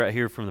right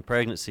here from the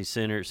Pregnancy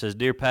Center. It says,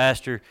 "Dear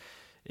Pastor,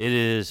 it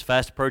is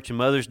fast approaching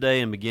Mother's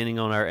Day and beginning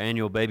on our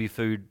annual baby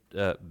bottle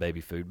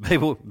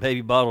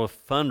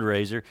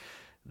fundraiser.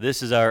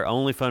 This is our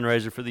only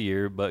fundraiser for the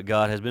year, but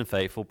God has been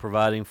faithful,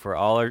 providing for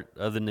all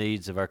of the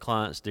needs of our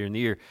clients during the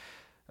year."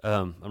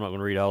 I'm not going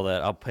to read all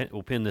that.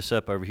 We'll pin this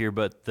up over here,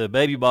 but the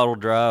baby bottle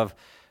drive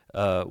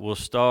will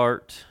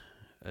start.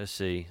 Let's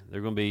see.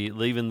 They're going to be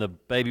leaving the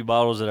baby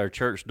bottles at our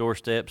church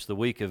doorsteps the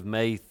week of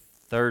May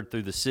 3rd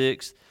through the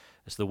 6th.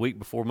 It's the week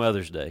before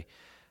Mother's Day.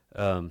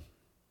 And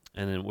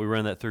then we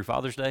run that through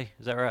Father's Day.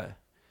 Is that right?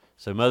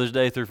 So Mother's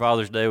Day through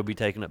Father's Day, we'll be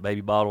taking up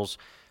baby bottles.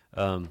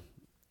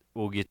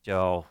 We'll get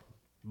y'all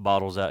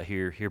bottles out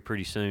here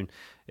pretty soon.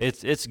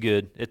 It's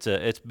good. It's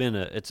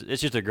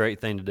just a great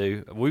thing to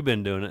do. We've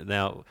been doing it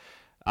now.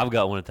 I've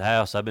got one at the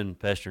house. I've been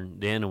pestering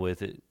Dana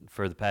with it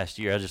for the past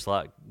year. I just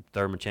like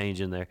thermal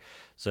change in there.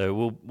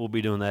 So we'll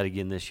be doing that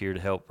again this year to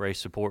help raise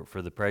support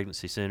for the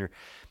Pregnancy Center.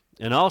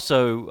 And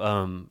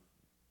also,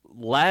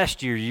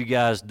 last year you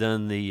guys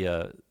done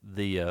the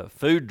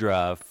food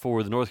drive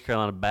for the North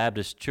Carolina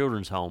Baptist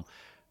Children's Home,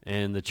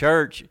 and the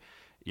church,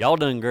 y'all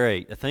done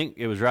great. I think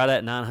it was right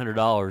at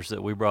 $900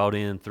 that we brought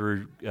in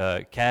through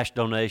cash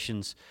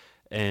donations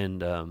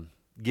and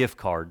gift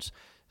cards.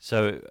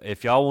 So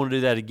if y'all want to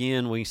do that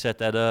again, we can set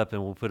that up,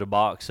 and we'll put a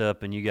box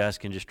up, and you guys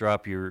can just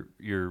drop your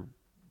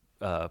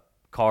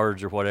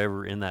cards or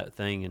whatever in that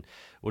thing, and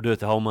we'll do it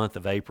the whole month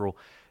of April.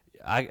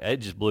 It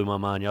just blew my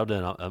mind. Y'all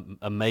done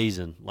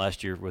amazing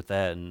last year with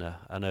that, and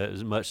I know it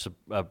was much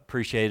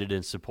appreciated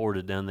and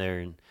supported down there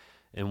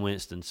in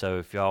Winston. So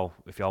if y'all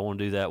want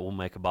to do that, we'll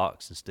make a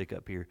box and stick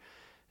up here.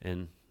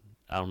 And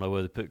I don't know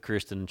whether to put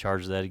Kristen in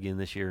charge of that again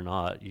this year or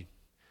not. You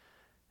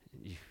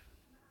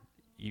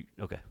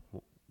okay?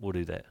 We'll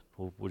do that.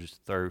 We'll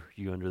just throw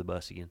you under the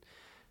bus again.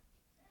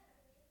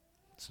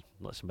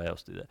 Let somebody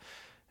else do that.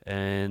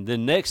 And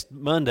then next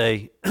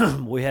Monday,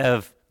 we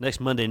have next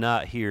Monday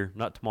night here,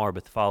 not tomorrow,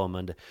 but the following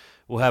Monday,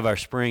 we'll have our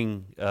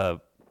spring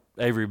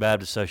Avery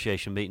Baptist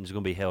Association meeting. Is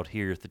going to be held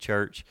here at the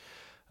church.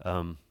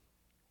 I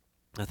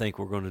think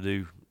we're going to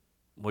do,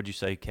 what'd you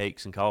say,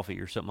 cakes and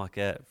coffee or something like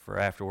that for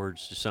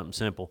afterwards, just something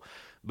simple.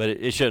 But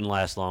it shouldn't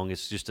last long.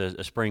 It's just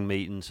a spring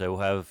meeting, so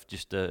we'll have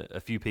just a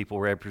few people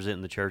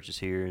representing the churches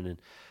here, and then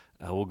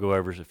we'll go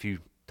over a few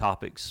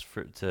topics,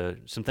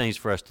 some things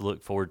for us to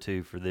look forward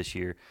to for this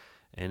year.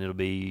 And it'll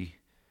be,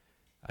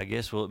 I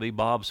guess, will it be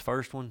Bob's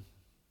first one?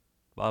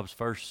 Bob's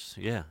first,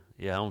 yeah.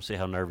 I don't see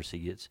how nervous he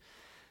gets.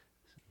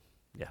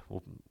 Yeah,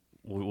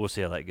 we'll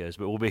see how that goes.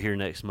 But we'll be here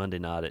next Monday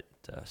night at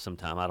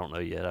sometime. I don't know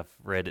yet. I've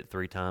read it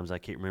 3 times. I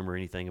can't remember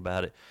anything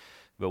about it.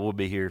 But we'll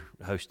be here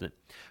hosting it.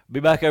 We'll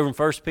be back over in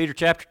 1 Peter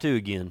chapter 2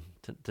 again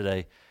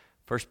today.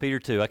 1 Peter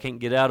 2. I can't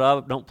get out of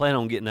it. Don't plan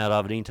on getting out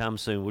of it anytime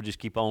soon. We'll just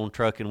keep on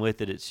trucking with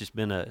it. It's just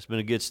been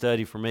a good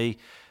study for me.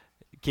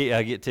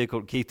 I get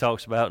tickled. Keith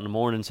talks about in the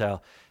mornings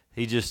how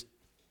he just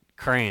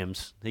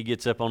crams. He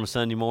gets up on a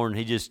Sunday morning,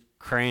 he just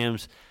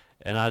crams,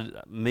 and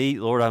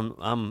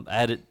I'm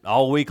at it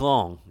all week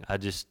long.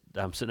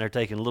 I'm sitting there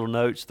taking little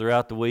notes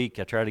throughout the week.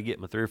 I try to get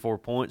my 3 or 4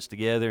 points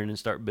together and then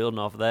start building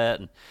off of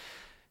that.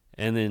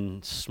 And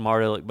then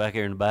smart Alec back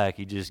there in the back,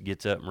 he just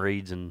gets up and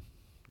reads and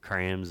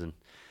crams, and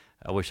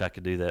I wish I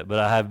could do that. But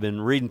I have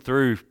been reading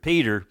through 1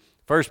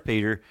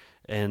 Peter.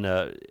 And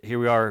here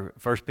we are,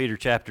 1 Peter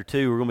chapter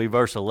 2. We're going to be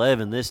verse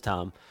 11 this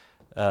time.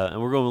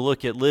 And we're going to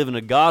look at living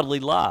a godly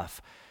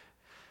life.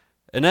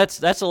 And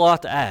that's a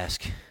lot to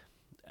ask.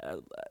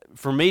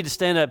 For me to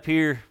stand up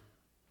here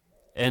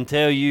and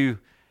tell you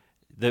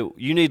that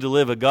you need to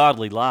live a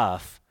godly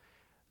life,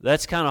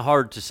 that's kind of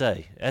hard to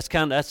say.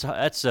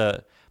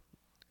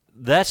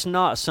 That's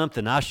not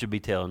something I should be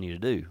telling you to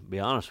do, to be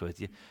honest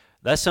with you.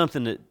 That's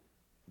something that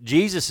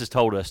Jesus has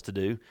told us to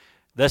do.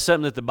 That's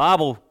something that the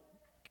Bible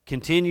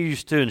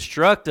continues to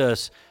instruct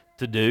us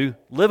to do.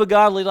 Live a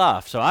godly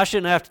life. So I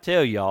shouldn't have to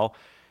tell y'all,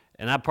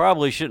 and I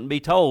probably shouldn't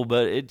be told,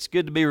 but it's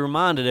good to be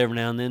reminded every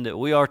now and then that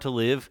we are to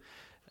live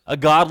a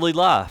godly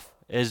life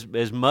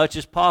as much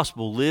as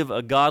possible. Live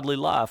a godly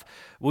life.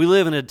 We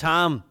live in a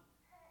time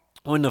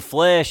when the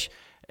flesh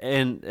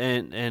we'll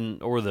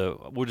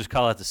just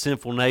call it the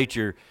sinful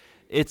nature,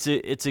 it's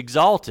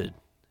exalted.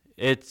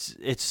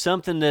 It's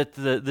something that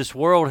this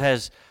world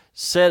has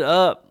set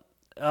up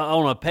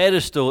on a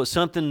pedestal. It's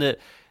something that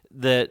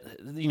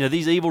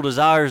these evil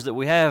desires that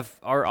we have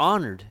are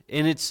honored.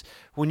 And it's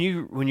when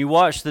you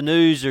watch the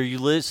news or you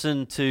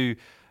listen to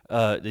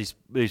these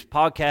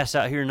podcasts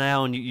out here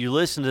now, and you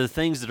listen to the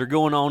things that are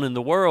going on in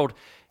the world,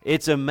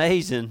 it's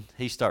amazing.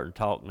 He's starting to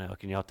talk now.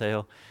 Can y'all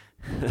tell?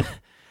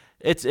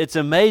 It's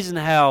amazing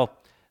how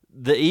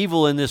the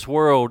evil in this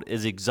world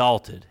is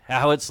exalted,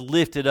 how it's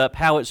lifted up,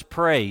 how it's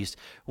praised.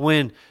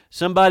 When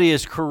somebody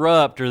is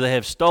corrupt or they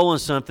have stolen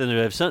something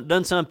or have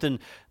done something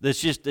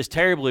that's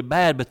terribly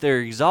bad, but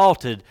they're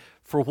exalted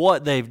for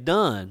what they've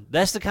done.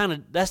 That's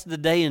the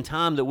day and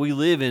time that we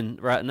live in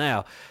right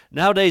now.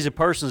 Nowadays, a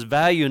person's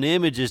value and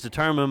image is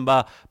determined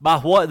by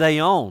what they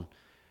own.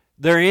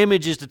 Their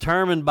image is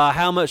determined by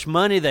how much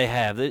money they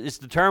have. It's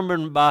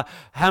determined by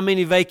how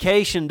many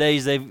vacation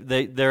days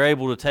they're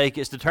able to take.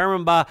 It's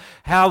determined by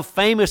how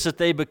famous that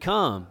they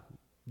become.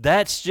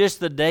 That's just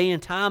the day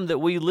and time that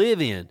we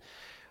live in.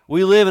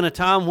 We live in a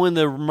time when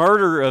the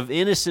murder of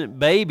innocent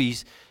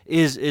babies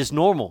is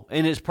normal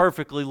and it's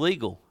perfectly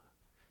legal.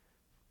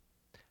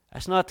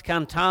 That's not the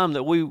kind of time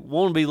that we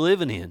want to be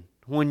living in,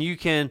 when you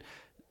can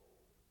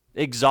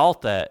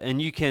exalt that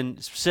and you can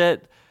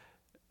set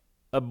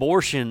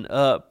abortion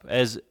up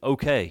as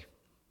okay.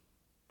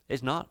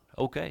 It's not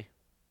okay.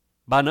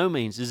 By no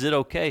means is it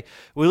okay.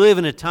 We live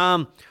in a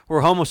time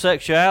where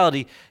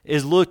homosexuality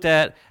is looked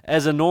at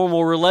as a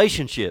normal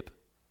relationship.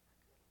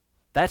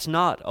 That's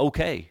not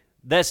okay.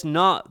 That's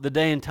not the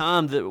day and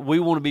time that we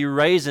want to be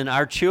raising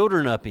our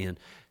children up in.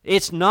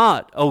 It's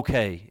not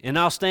okay, and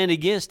I'll stand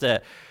against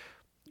that.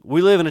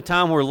 We live in a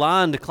time where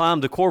lying to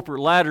climb the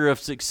corporate ladder of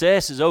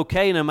success is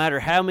okay, no matter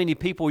how many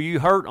people you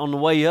hurt on the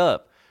way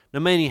up, no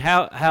matter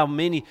how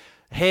many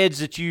heads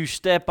that you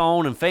step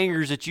on and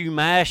fingers that you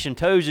mash and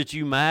toes that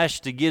you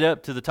mash to get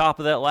up to the top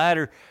of that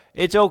ladder.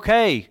 It's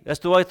okay. That's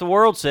the way the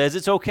world says.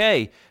 It's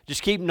okay.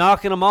 Just keep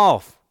knocking them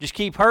off. Just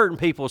keep hurting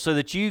people so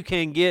that you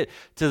can get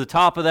to the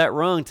top of that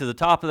rung, to the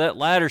top of that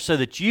ladder, so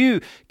that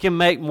you can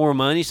make more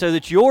money, so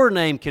that your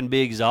name can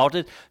be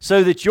exalted,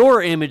 so that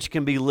your image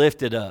can be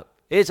lifted up.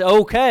 It's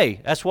okay.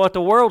 That's what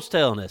the world's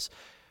telling us.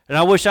 And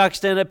I wish I could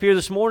stand up here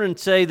this morning and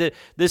say that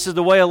this is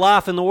the way of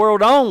life in the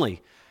world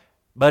only,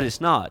 but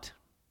it's not.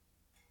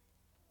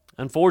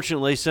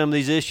 Unfortunately, some of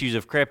these issues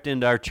have crept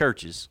into our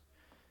churches.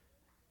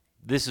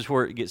 This is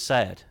where it gets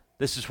sad.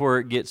 This is where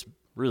it gets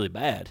really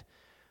bad.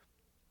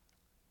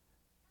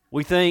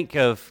 We think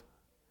of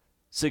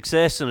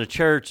success in a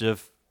church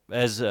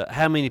as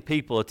how many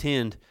people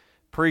attend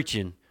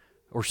preaching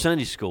or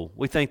Sunday school.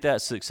 We think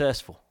that's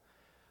successful.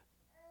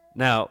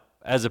 Now,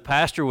 as a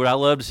pastor, would I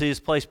love to see this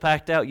place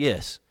packed out?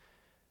 Yes.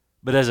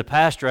 But as a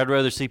pastor, I'd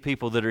rather see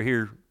people that are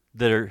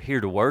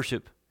here to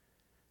worship.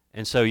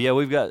 And so, yeah,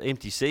 we've got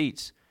empty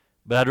seats,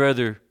 but I'd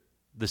rather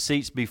the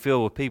seats be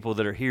filled with people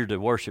that are here to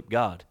worship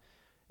God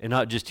and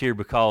not just here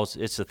because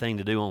it's a thing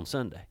to do on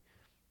Sunday.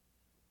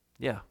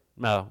 Yeah.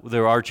 Now,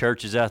 there are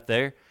churches out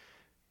there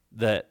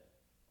that,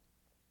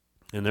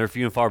 and they're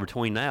few and far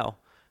between now,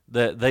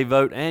 that they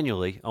vote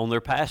annually on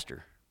their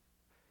pastor.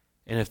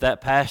 And if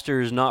that pastor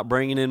is not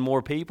bringing in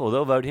more people,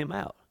 they'll vote him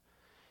out.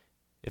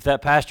 If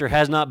that pastor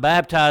has not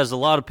baptized a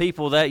lot of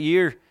people that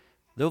year,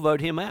 they'll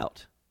vote him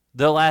out.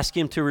 They'll ask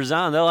him to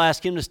resign. They'll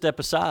ask him to step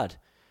aside.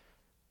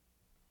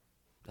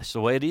 That's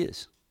the way it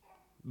is.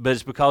 But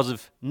it's because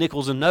of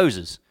nickels and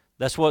noses.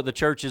 That's what the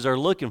churches are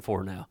looking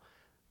for now.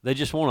 They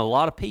just want a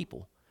lot of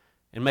people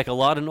and make a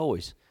lot of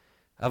noise.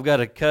 I've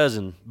got a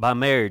cousin by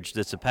marriage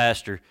that's a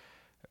pastor,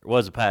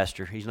 was a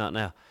pastor. He's not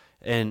now.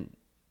 And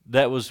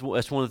that's one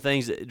of the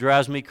things that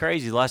drives me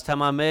crazy. The last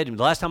time I met him,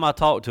 the last time I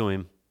talked to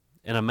him,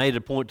 and I made it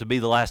a point to be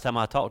the last time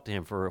I talked to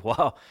him for a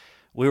while,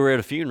 we were at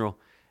a funeral,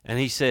 and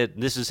he said,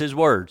 this is his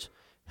words,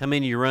 "How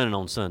many of you running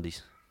on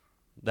Sundays?"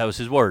 That was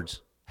his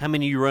words. "How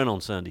many of you run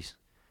on Sundays?"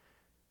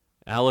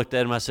 And I looked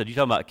at him, I said, "You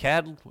talking about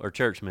cattle or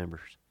church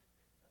members?"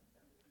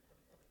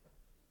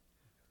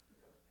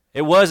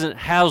 It wasn't,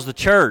 how's the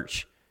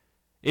church?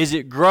 Is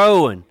it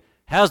growing?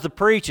 How's the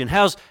preaching?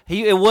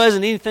 It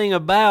wasn't anything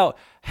about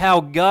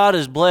how God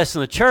is blessing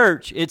the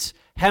church. It's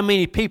how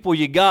many people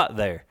you got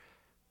there.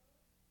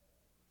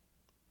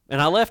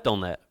 And I left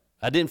on that.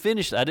 I didn't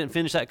finish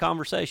that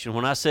conversation.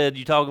 When I said,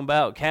 "You talking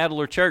about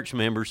cattle or church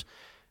members?"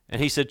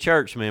 and he said,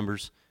 "Church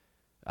members,"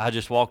 I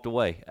just walked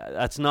away.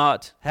 That's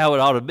not how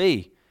it ought to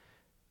be.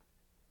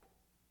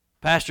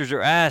 Pastors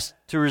are asked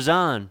to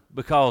resign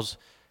because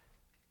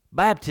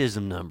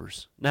baptism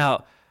numbers.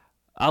 Now,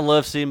 I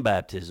love seeing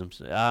baptisms.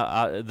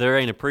 There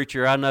ain't a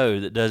preacher I know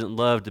that doesn't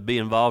love to be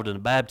involved in a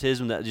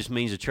baptism. That just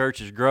means the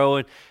church is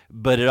growing,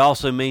 but it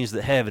also means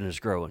that heaven is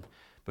growing,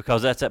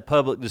 because that's that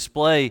public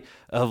display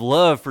of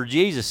love for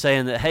Jesus,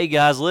 saying that, "Hey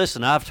guys,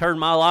 listen, I've turned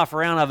my life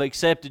around. I've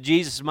accepted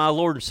Jesus as my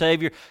Lord and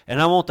Savior,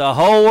 and I want the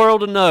whole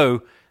world to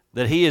know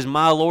that He is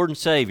my Lord and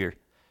Savior."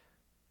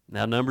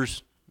 Now,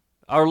 numbers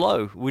are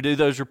low. We do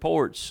those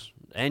reports,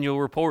 annual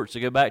reports that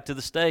go back to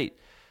the state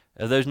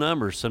of those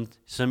numbers.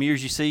 Some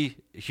years you see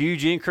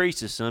huge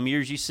increases. Some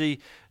years you see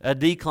a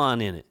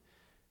decline in it.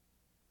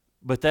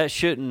 But that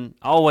shouldn't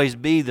always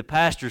be the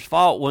pastor's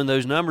fault when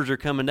those numbers are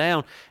coming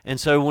down. And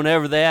so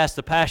whenever they ask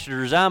the pastor to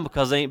resign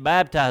because they ain't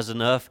baptized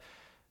enough,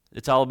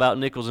 it's all about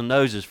nickels and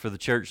noses for the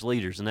church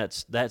leaders, and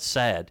that's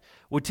sad.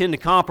 We tend to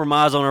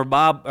compromise on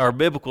our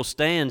biblical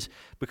stands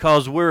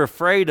because we're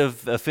afraid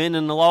of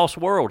offending the lost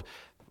world.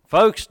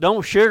 Folks,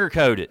 don't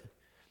sugarcoat it.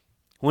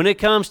 When it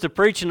comes to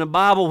preaching the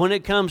Bible, when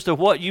it comes to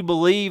what you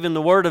believe in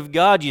the Word of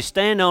God, you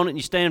stand on it and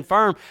you stand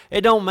firm.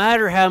 It don't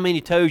matter how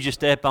many toes you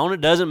step on.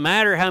 It doesn't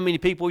matter how many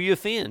people you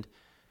offend.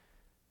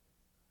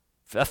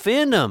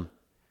 Offend them.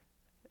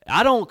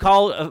 I don't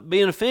call it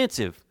being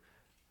offensive.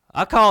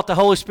 I call it the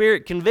Holy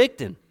Spirit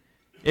convicting.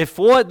 If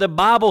what the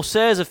Bible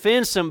says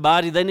offends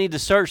somebody, they need to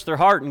search their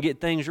heart and get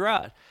things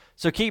right.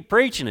 So keep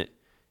preaching it.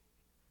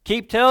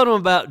 Keep telling them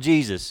about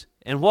Jesus.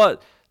 and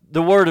what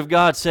the Word of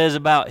God says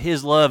about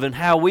His love and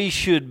how we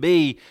should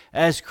be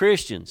as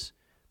Christians,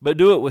 but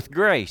do it with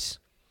grace.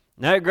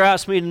 Now it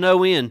gripes me to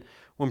no end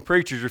when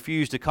preachers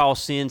refuse to call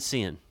sin,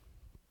 sin.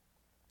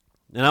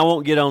 And I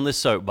won't get on this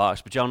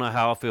soapbox, but y'all know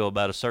how I feel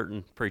about a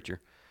certain preacher,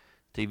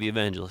 TV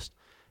evangelist.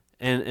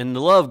 And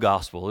the love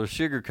gospel, the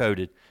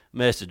sugar-coated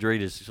message.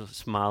 Rita's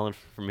smiling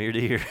from ear to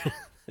ear.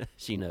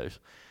 She knows.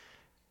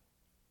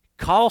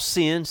 Call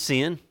sin,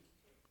 sin.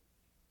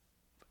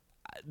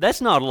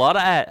 That's not a lot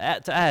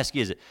to ask,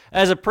 is it?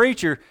 As a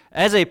preacher,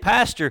 as a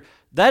pastor,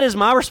 that is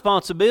my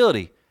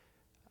responsibility.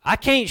 I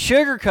can't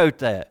sugarcoat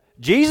that.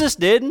 Jesus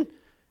didn't.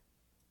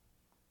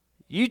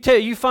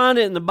 You find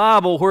it in the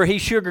Bible where He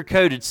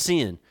sugarcoated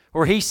sin,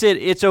 where He said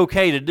it's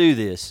okay to do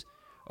this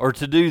or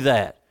to do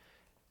that.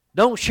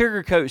 Don't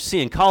sugarcoat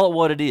sin. Call it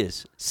what it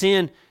is.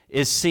 Sin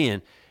is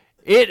sin.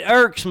 It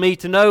irks me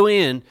to no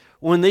end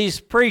when these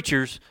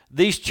preachers,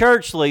 these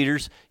church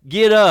leaders,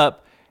 get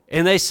up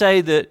and they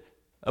say that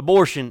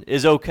abortion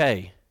is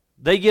okay.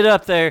 They get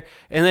up there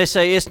and they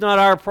say it's not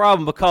our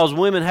problem because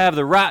women have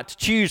the right to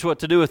choose what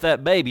to do with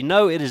that baby.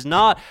 No, it is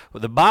not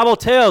what the Bible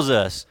tells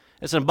us.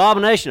 It's an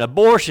abomination.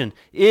 Abortion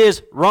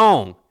is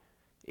wrong.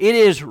 It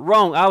is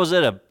wrong. I was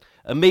at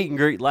a meet and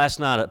greet last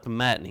night up in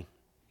Matney.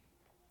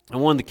 And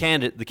one of the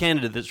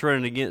candidate that's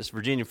running against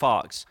Virginia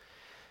Fox,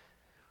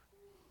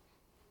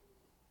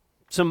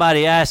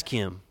 somebody asked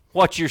him,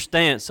 "What's your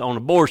stance on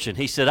abortion?"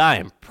 He said, "I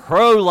am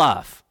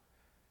pro-life.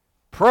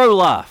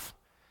 Pro-life.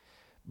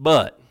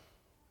 But,"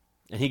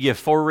 and he gave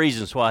 4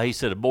 reasons why he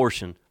said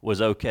abortion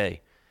was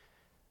okay.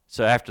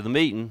 So after the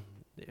meeting,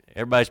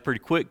 everybody's pretty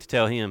quick to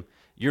tell him,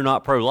 you're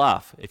not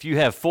pro-life. If you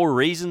have 4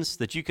 reasons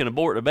that you can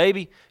abort a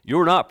baby,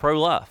 you're not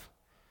pro-life.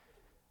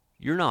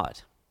 You're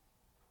not.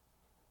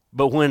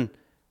 But when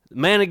the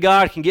man of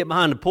God can get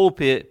behind the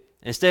pulpit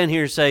and stand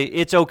here and say,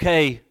 it's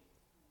okay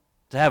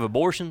to have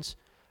abortions,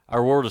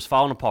 our world is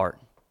falling apart.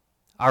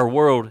 Our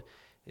world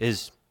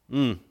is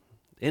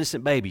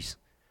innocent babies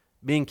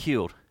being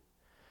killed.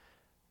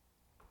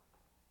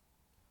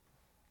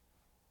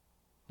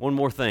 One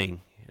more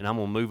thing, and I'm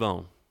going to move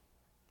on.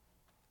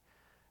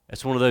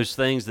 That's one of those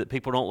things that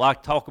people don't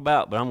like to talk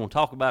about, but I'm going to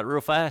talk about it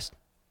real fast.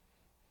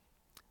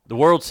 The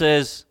world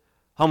says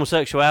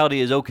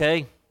homosexuality is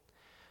okay,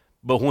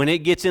 but when it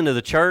gets into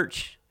the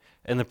church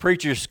and the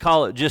preachers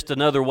call it just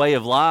another way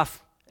of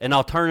life, an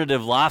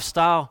alternative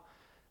lifestyle,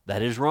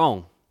 that is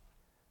wrong.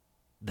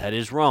 That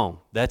is wrong.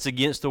 That's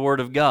against the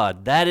Word of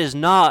God. That is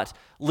not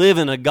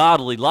living a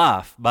godly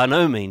life. By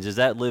no means is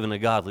that living a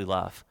godly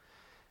life.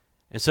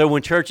 And so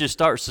when churches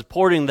start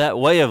supporting that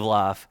way of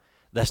life,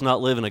 that's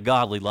not living a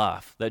godly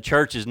life. That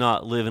church is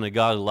not living a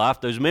godly life.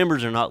 Those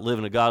members are not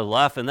living a godly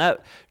life. And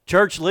that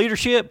church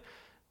leadership,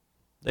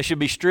 they should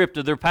be stripped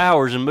of their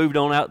powers and moved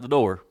on out the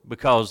door,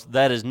 because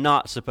that is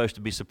not supposed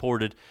to be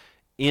supported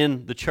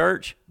in the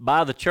church,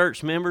 by the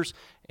church members,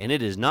 and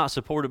it is not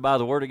supported by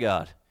the Word of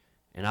God.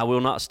 And I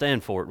will not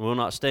stand for it, and will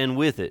not stand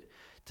with it.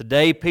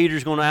 Today,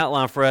 Peter's going to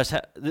outline for us,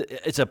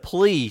 it's a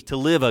plea to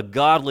live a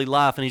godly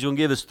life, and he's going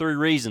to give us 3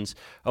 reasons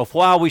of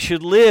why we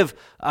should live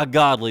a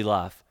godly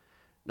life.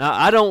 Now,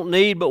 I don't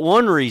need but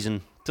one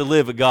reason to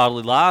live a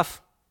godly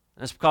life.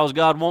 That's because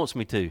God wants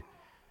me to.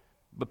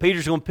 But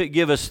Peter's going to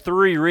give us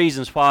 3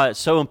 reasons why it's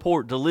so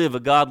important to live a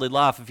godly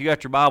life. If you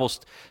got your Bibles,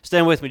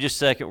 stand with me just a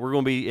second. We're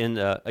going to be in,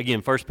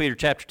 again, 1 Peter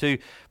chapter 2,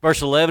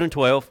 verse 11 and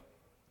 12.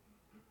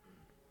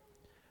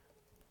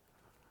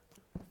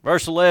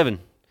 Verse 11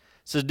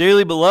 says,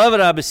 "Dearly beloved,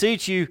 I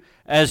beseech you,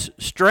 as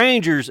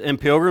strangers and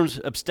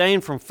pilgrims, abstain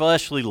from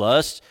fleshly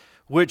lusts,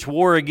 which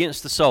war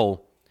against the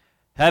soul,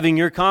 having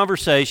your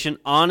conversation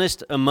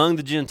honest among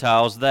the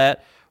Gentiles,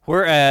 that,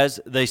 whereas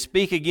they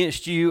speak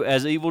against you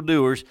as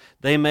evildoers,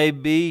 they may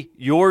be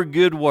your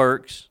good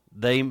works,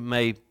 they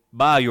may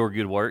by your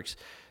good works,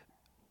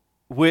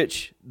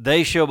 which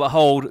they shall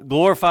behold,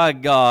 glorify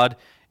God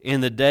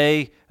in the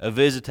day of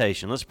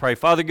visitation." Let's pray.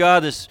 Father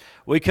God,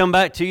 we come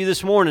back to you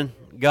this morning.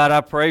 God,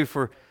 I pray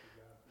for,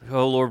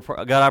 Lord,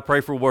 God, I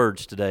pray for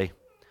words today.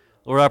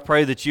 Lord, I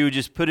pray that you would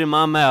just put in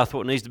my mouth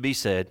what needs to be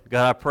said.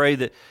 God, I pray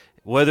that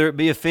whether it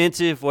be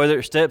offensive, whether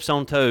it steps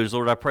on toes,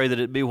 Lord, I pray that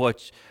it be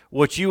what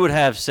you would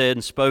have said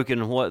and spoken,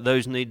 and what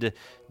those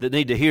that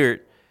need to hear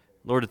it,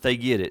 Lord, that they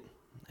get it.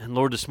 And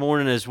Lord, this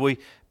morning as we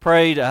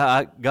prayed,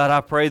 God,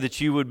 I pray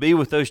that you would be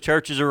with those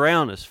churches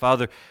around us.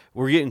 Father,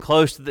 we're getting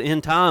close to the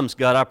end times.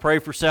 God, I pray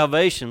for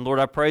salvation. Lord,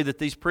 I pray that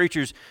these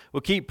preachers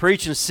will keep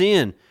preaching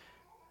sin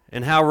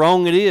and how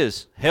wrong it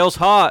is. Hell's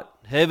hot.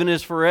 Heaven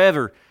is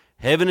forever.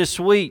 Heaven is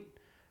sweet.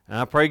 And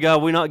I pray,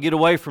 God, we not get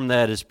away from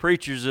that as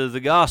preachers of the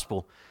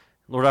gospel.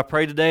 Lord, I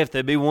pray today if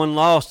there be one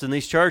lost in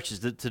these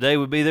churches, that today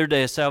would be their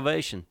day of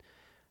salvation.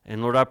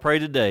 And Lord, I pray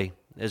today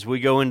as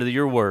we go into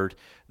your word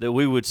that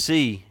we would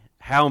see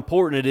how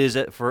important it is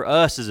for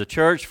us as a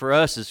church, for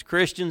us as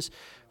Christians,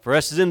 for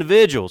us as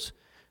individuals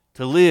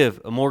to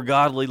live a more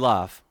godly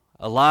life,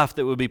 a life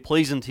that would be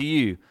pleasing to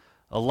you,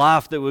 a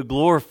life that would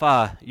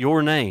glorify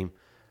your name,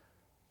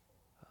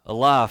 a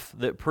life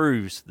that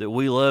proves that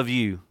we love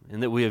you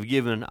and that we have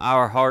given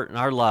our heart and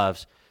our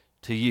lives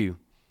to you.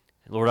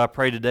 Lord, I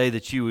pray today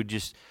that you would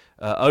just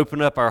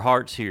open up our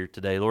hearts here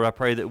today. Lord, I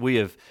pray that we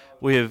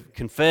have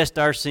confessed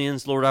our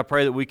sins. Lord, I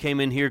pray that we came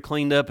in here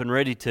cleaned up and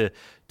ready to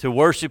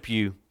worship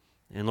you.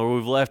 And Lord,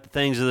 we've left the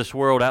things of this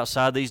world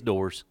outside these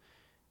doors.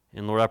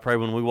 And Lord, I pray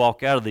when we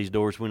walk out of these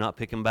doors, we not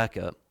pick them back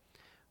up.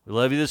 We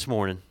love you this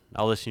morning.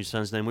 I'll listen to your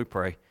Son's name we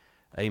pray.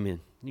 Amen.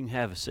 You can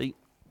have a seat.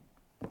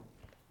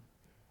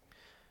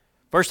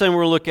 First thing we're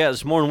going to look at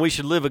this morning, we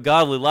should live a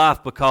godly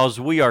life because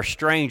we are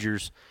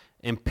strangers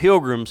and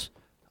pilgrims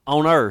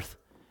on earth.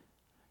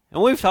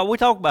 And we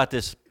talk about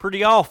this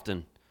pretty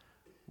often.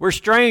 We're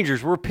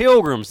strangers. We're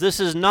pilgrims. This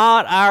is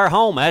not our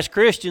home. As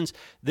Christians,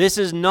 this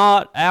is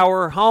not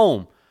our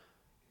home.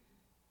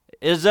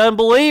 As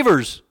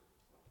unbelievers,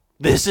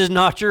 this is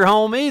not your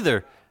home either.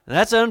 And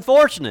that's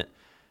unfortunate.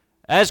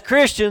 As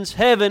Christians,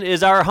 heaven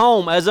is our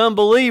home. As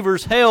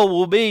unbelievers, hell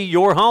will be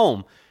your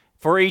home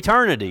for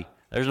eternity.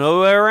 There's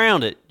no way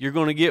around it. You're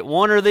going to get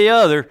one or the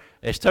other.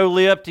 It's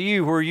totally up to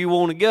you where you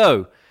want to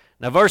go.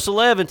 Now, verse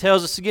 11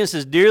 tells us again,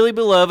 says, Dearly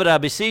beloved, I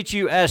beseech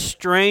you as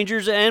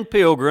strangers and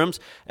pilgrims,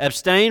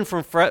 abstain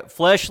from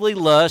fleshly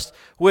lust,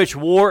 which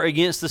war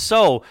against the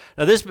soul.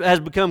 Now, this has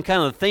become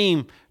kind of the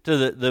theme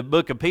to the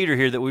book of Peter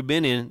here that we've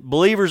been in.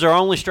 Believers are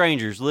only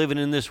strangers living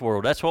in this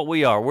world. That's what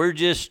we are. We're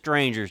just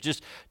strangers,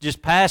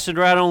 just passing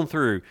right on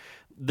through.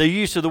 The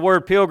use of the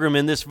word pilgrim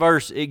in this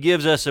verse, it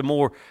gives us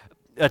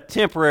a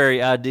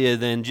temporary idea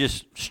than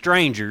just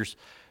strangers.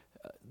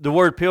 The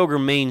word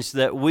pilgrim means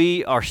that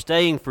we are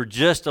staying for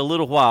just a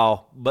little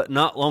while, but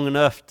not long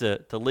enough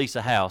to lease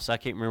a house. I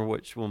can't remember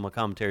which one of my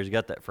commentaries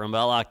got that from, but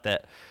I like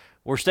that.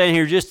 We're staying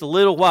here just a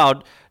little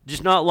while,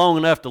 just not long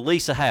enough to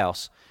lease a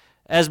house.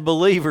 As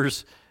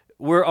believers,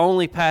 we're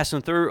only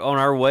passing through on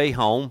our way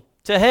home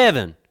to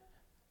heaven.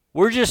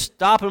 We're just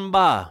stopping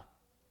by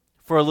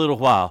for a little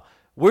while.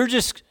 We're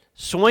just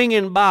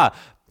swinging by.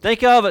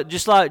 Think of it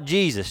just like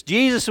Jesus.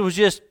 Jesus was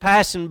just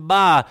passing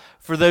by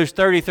for those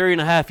 33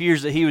 and a half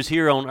years that he was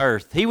here on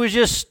earth. He was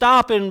just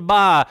stopping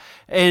by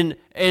and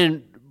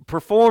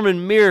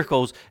performing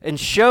miracles and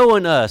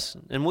showing us.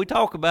 And we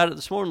talk about it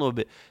this morning a little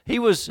bit. He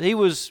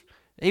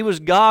was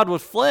God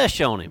with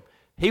flesh on him.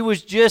 He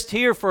was just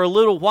here for a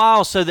little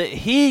while so that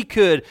he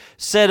could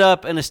set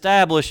up and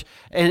establish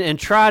and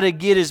try to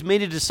get as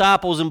many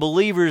disciples and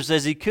believers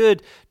as he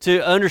could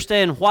to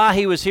understand why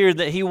he was here,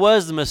 that he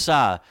was the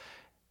Messiah.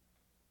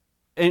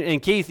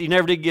 And Keith, you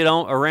never did get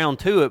around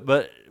to it,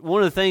 but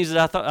one of the things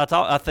that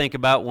I think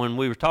about when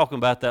we were talking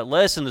about that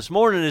lesson this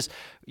morning is,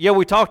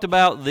 we talked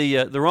about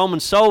the Roman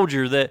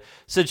soldier that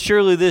said,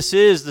 surely this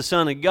is the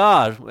Son of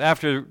God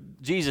after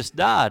Jesus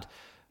died.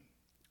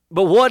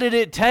 But what did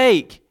it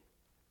take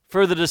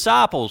for the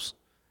disciples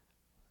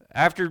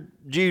after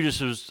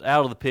Judas was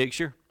out of the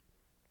picture?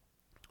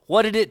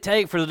 What did it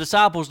take for the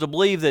disciples to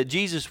believe that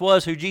Jesus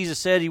was who Jesus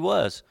said he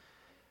was?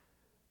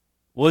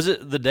 Was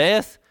it the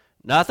death?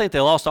 No, I think they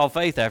lost all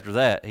faith after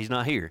that. He's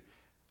not here.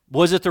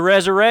 Was it the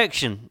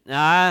resurrection?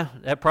 Nah,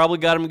 that probably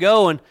got them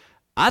going.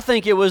 I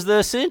think it was the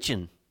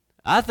ascension.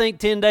 I think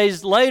 10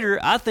 days later,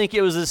 I think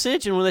it was the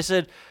ascension when they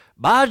said,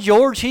 by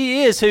George,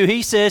 he is who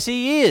he says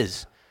he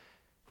is.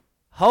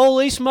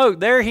 Holy smoke,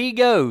 there he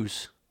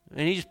goes.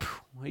 And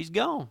he's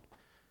gone.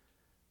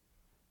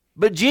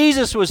 But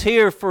Jesus was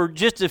here for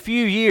just a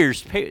few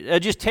years,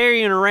 just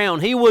tarrying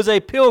around. He was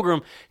a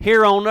pilgrim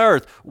here on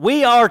earth.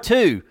 We are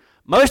too.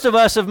 Most of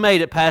us have made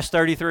it past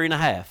 33 and a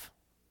half,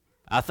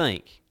 I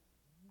think.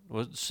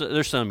 Well,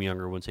 there's some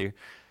younger ones here.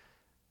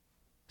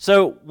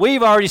 So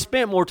we've already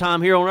spent more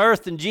time here on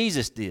earth than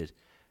Jesus did.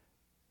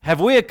 Have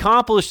we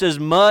accomplished as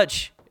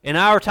much in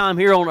our time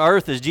here on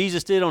earth as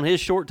Jesus did on his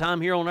short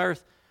time here on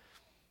earth?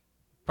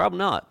 Probably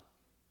not.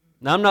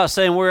 Now, I'm not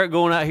saying we're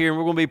going out here and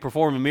we're going to be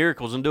performing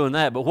miracles and doing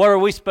that, but what are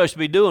we supposed to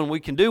be doing? We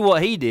can do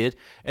what he did,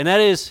 and that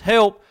is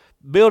help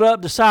build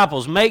up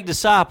disciples, make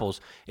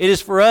disciples. It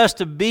is for us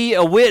to be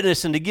a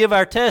witness and to give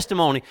our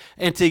testimony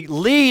and to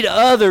lead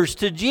others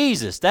to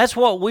Jesus. That's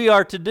what we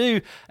are to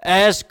do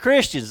as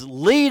Christians,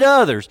 lead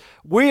others.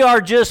 We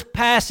are just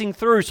passing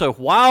through, so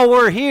while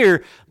we're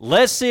here,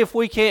 let's see if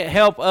we can't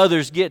help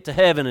others get to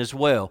heaven as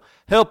well.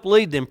 Help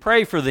lead them,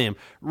 pray for them,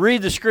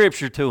 read the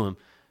Scripture to them.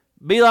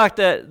 Be like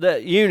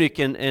that eunuch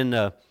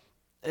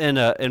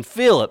and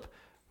Philip,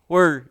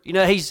 where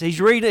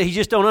he's reading it, he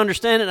just don't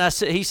understand it.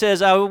 And he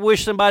says, I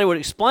wish somebody would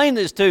explain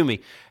this to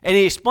me. And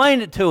he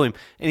explained it to him,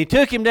 and he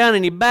took him down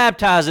and he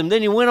baptized him.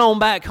 Then he went on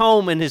back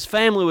home, and his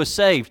family was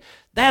saved.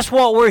 That's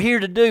what we're here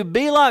to do.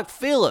 Be like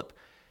Philip.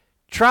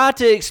 Try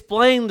to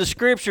explain the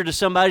Scripture to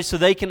somebody so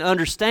they can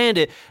understand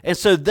it, and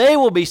so they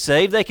will be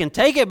saved. They can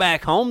take it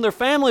back home. Their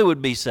family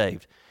would be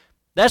saved.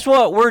 That's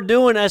what we're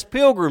doing as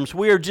pilgrims.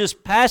 We are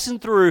just passing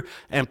through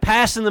and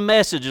passing the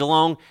message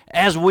along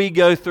as we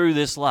go through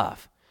this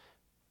life.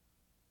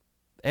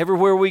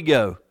 Everywhere we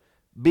go,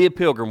 be a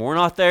pilgrim. We're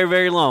not there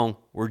very long.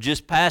 We're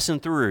just passing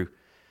through.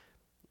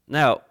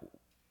 Now,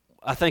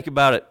 I think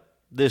about it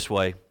this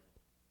way.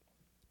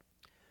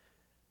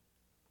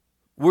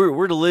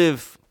 We're to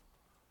live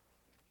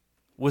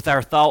with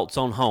our thoughts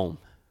on home.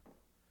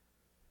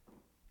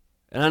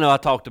 And I know I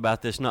talked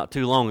about this not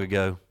too long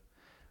ago.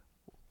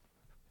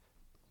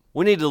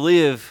 We need to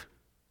live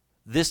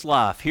this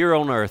life here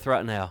on earth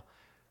right now,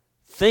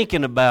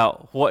 thinking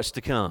about what's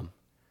to come,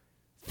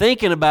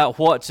 thinking about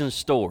what's in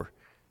store.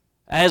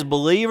 As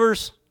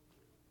believers,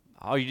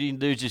 all you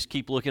need to do is just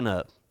keep looking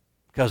up,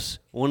 because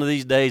one of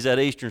these days that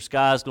eastern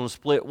sky is going to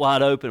split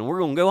wide open and we're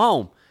going to go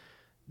home.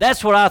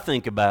 That's what I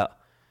think about.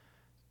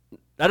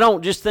 I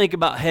don't just think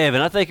about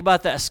heaven. I think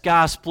about that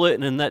sky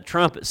splitting and that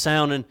trumpet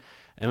sounding,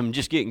 and I'm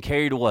just getting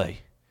carried away.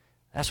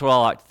 That's what I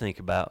like to think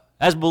about.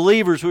 As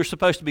believers, we're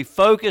supposed to be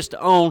focused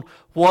on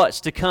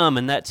what's to come,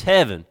 and that's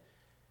heaven.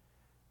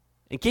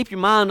 And keep your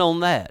mind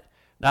on that.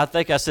 Now, I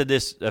think I said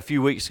this a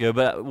few weeks ago,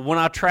 but when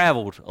I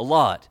traveled a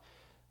lot,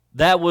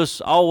 that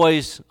was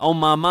always on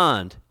my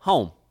mind,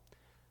 home.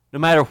 No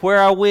matter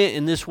where I went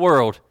in this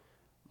world,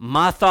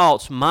 my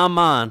thoughts, my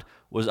mind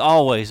was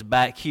always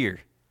back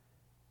here.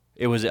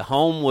 It was at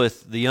home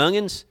with the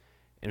youngins.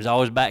 It was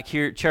always back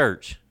here at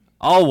church.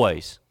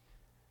 Always.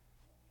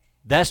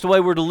 That's the way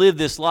we're to live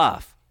this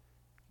life,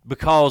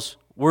 because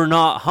we're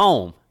not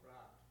home.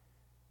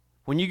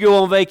 When you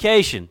go on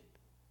vacation,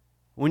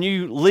 when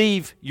you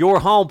leave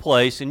your home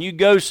place and you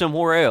go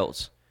somewhere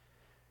else,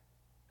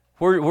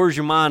 where's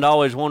your mind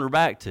always wander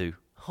back to?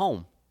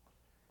 Home.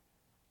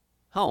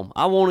 Home.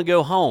 I want to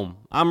go home.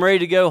 I'm ready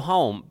to go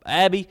home.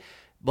 Abby,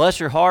 bless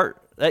her heart,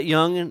 that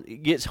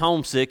youngin gets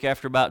homesick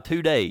after about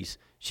 2 days.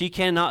 She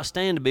cannot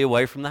stand to be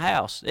away from the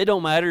house. It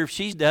don't matter if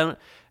she's down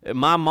at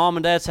my mom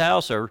and dad's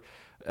house or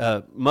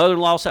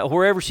mother-in-law's house,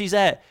 wherever she's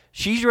at.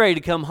 She's ready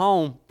to come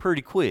home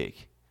pretty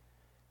quick.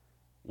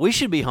 We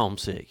should be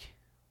homesick.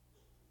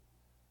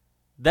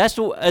 That's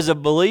what, as a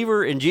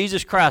believer in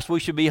Jesus Christ, we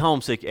should be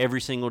homesick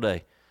every single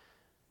day.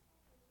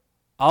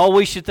 All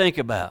we should think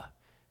about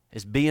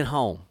is being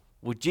home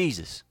with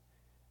Jesus,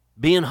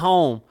 being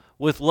home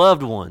with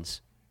loved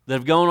ones that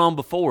have gone on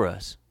before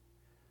us.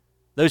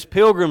 Those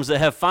pilgrims that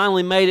have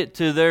finally made it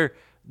to their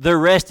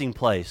resting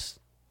place.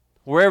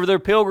 Wherever their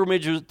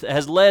pilgrimage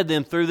has led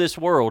them through this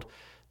world,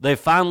 they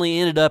finally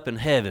ended up in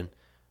heaven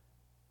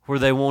where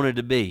they wanted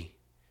to be.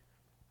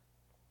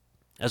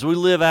 As we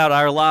live out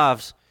our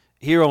lives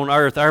here on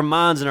earth, our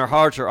minds and our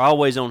hearts are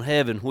always on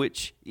heaven,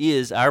 which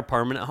is our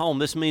permanent home.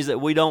 This means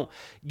that we don't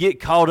get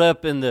caught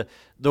up in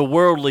the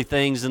worldly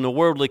things and the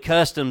worldly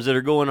customs that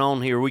are going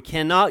on here. We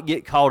cannot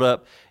get caught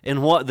up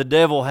in what the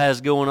devil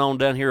has going on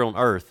down here on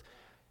earth.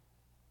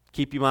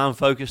 Keep your mind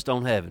focused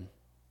on heaven.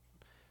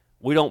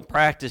 We don't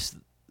practice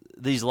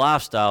these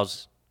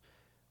lifestyles.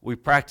 We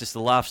practice the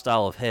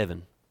lifestyle of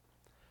heaven.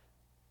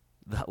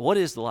 What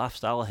is the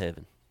lifestyle of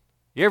heaven?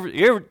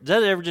 Does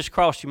that ever just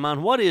cross your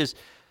mind? What is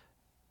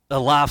the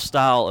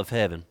lifestyle of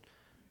heaven?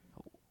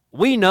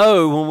 We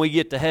know when we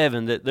get to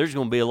heaven that there's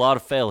going to be a lot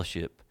of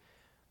fellowship.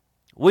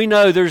 We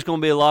know there's going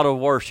to be a lot of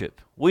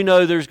worship. We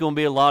know there's going to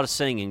be a lot of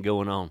singing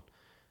going on.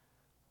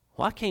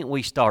 Why can't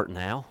we start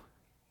now?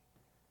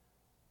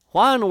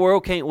 Why in the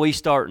world can't we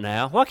start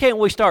now? Why can't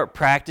we start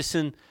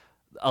practicing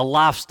a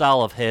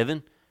lifestyle of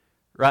heaven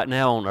right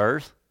now on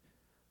earth?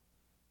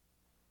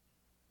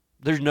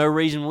 There's no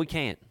reason we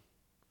can't.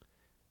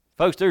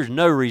 Folks, there's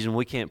no reason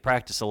we can't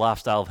practice a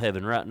lifestyle of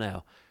heaven right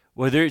now.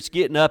 Whether it's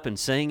getting up and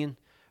singing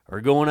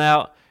or going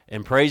out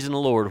and praising the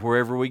Lord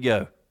wherever we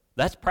go.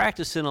 That's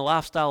practicing a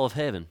lifestyle of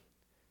heaven.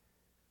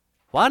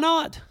 Why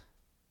not?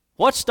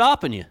 What's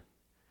stopping you?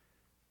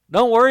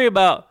 Don't worry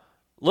about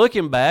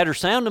looking bad or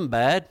sounding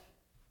bad.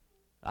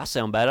 I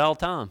sound bad all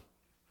the time.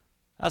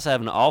 I was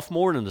having an off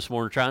morning this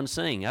morning trying to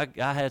sing.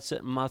 I had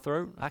something in my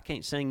throat. I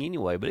can't sing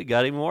anyway, but it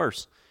got even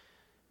worse.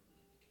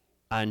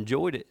 I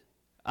enjoyed it.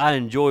 I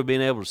enjoy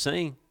being able to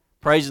sing,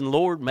 praising the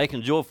Lord,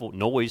 making joyful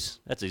noise.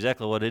 That's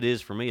exactly what it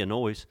is for me, a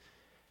noise.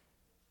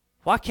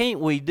 Why can't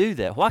we do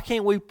that? Why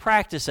can't we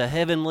practice a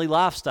heavenly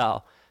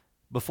lifestyle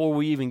before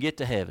we even get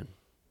to heaven?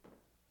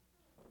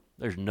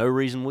 There's no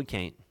reason we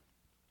can't.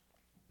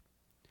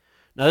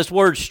 Now, this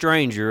word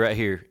stranger right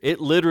here,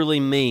 it literally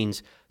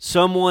means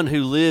someone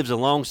who lives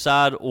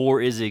alongside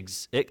or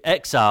is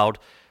exiled,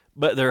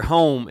 but their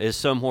home is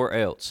somewhere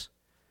else.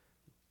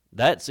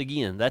 That's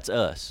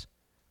us.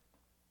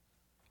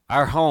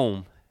 Our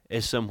home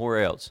is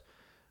somewhere else.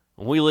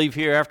 When we leave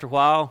here after a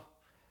while,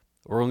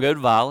 we're going to go to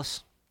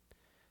Vilas,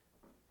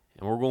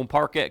 and we're going to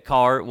park that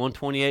car at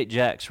 128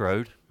 Jacks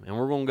Road, and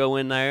we're going to go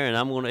in there, and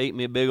I'm going to eat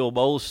me a big old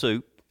bowl of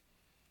soup.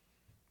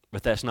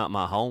 But that's not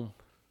my home.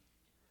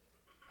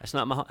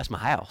 That's my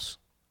house.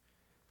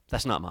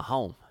 That's not my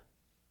home.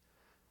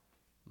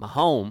 My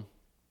home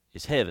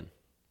is heaven.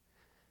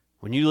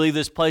 When you leave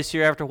this place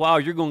here after a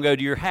while, you're going to go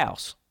to your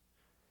house.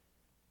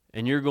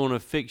 And you're going to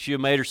fix you a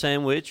Mater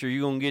sandwich, or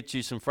you're going to get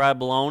you some fried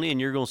bologna,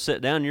 and you're going to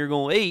sit down and you're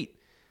going to eat,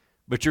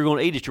 but you're going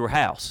to eat at your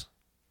house.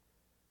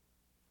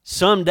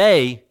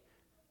 Someday,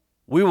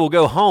 we will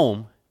go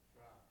home,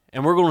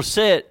 and we're going to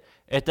sit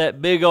at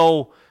that big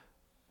old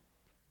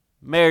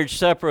marriage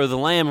supper of the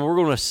Lamb, and we're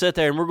going to sit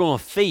there and we're going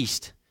to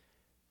feast.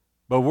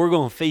 But we're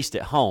going to feast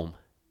at home,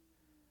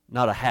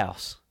 not a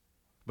house,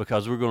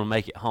 because we're going to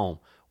make it home.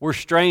 We're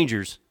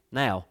strangers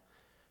now.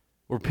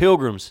 We're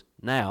pilgrims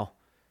now.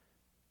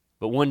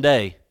 But one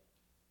day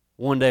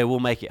we'll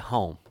make it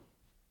home.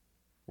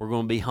 we're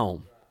going to be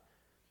home.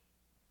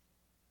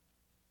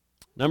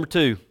 Number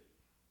 2,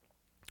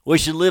 we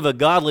should live a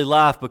godly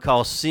life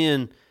because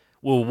sin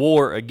will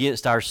war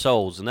against our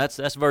souls. And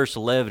that's verse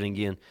 11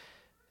 again.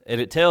 And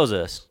it tells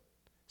us,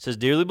 it says,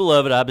 Dearly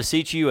beloved, I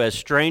beseech you as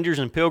strangers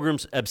and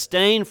pilgrims,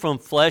 abstain from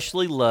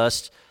fleshly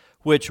lusts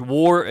which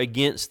war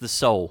against the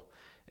soul.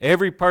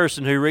 Every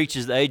person who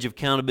reaches the age of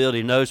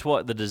accountability knows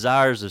what the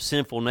desires of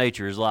sinful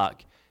nature is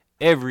like.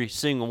 Every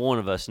single one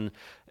of us. And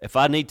if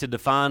I need to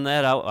define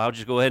that, I'll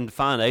just go ahead and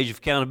define the age of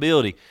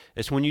accountability.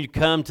 It's when you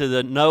come to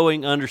the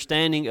knowing,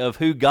 understanding of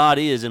who God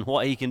is and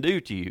what He can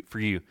do for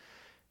you.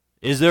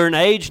 Is there an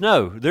age?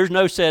 No. There's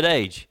no set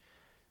age.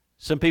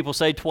 Some people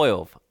say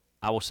 12.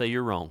 I will say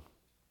you're wrong.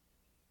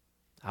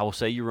 I will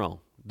say you're wrong.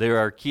 There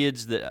are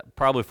kids that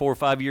probably 4 or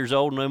 5 years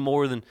old know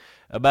more than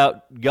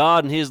about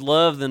God and His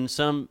love than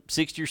some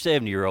 60 or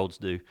 70-year-olds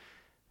do.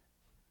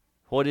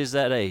 What is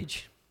that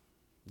age?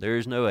 There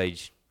is no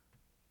age.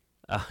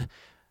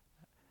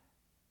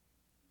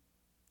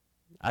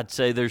 I'd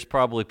say there's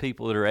probably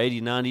people that are 80,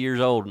 90 years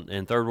old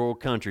in third world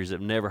countries that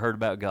have never heard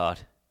about God.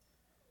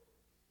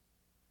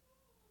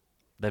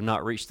 They've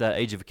not reached that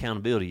age of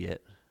accountability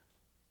yet.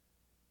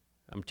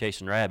 I'm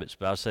chasing rabbits,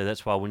 but I'll say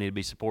that's why we need to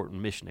be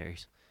supporting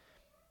missionaries.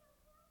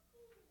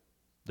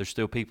 There's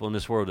still people in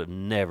this world that have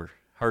never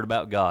heard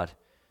about God,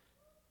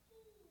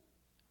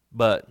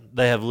 but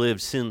they have lived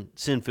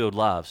sin-filled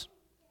lives.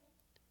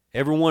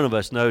 Every one of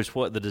us knows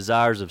what the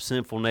desires of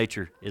sinful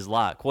nature is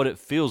like, what it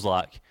feels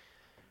like.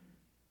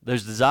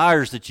 Those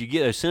desires that you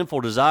get, those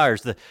sinful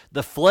desires,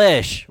 the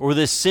flesh or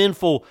this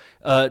sinful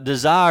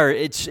desire,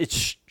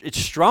 it's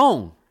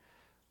strong.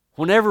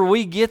 Whenever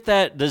we get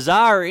that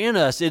desire in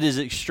us, it is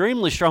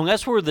extremely strong.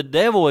 That's where the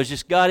devil has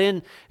just got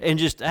in and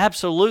just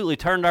absolutely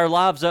turned our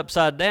lives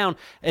upside down.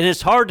 And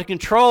it's hard to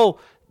control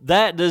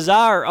that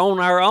desire on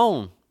our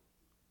own.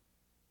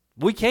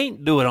 We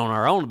can't do it on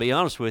our own, to be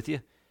honest with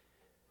you.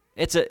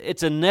 It's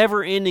a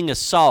never-ending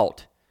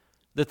assault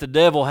that the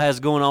devil has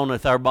going on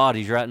with our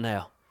bodies right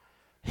now.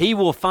 He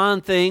will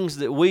find things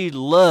that we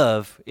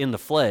love in the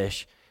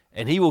flesh,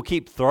 and he will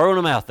keep throwing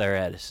them out there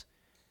at us.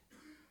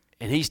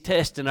 And he's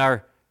testing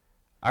our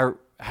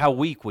how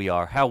weak we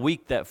are, how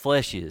weak that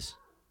flesh is.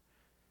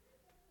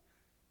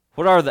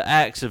 What are the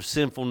acts of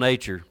sinful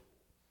nature?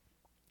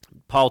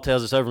 Paul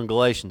tells us over in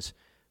Galatians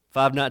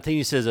 5:19,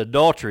 he says,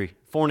 adultery,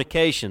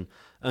 fornication,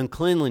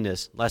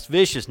 uncleanliness,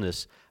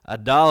 lasciviousness,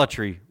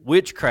 idolatry,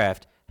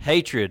 witchcraft,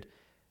 hatred,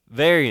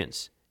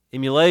 variance,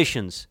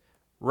 emulations,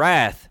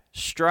 wrath,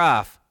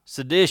 strife,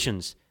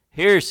 seditions,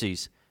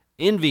 heresies,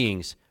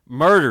 envyings,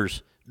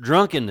 murders,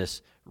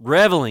 drunkenness,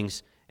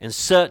 revelings, and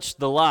such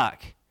the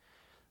like.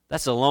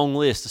 That's a long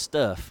list of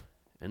stuff,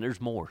 and there's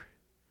more.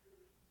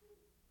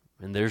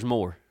 And there's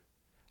more.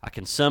 I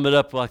can sum it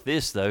up like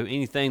this, though.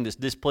 Anything that's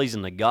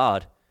displeasing to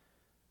God,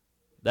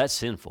 that's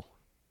sinful.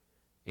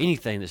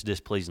 Anything that's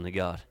displeasing to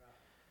God.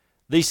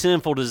 These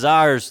sinful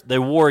desires, they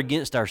war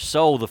against our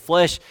soul. The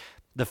flesh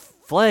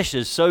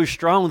is so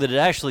strong that it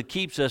actually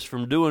keeps us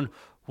from doing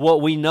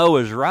what we know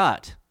is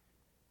right.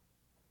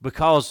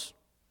 Because,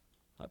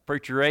 like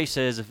Preacher Ray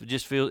says, if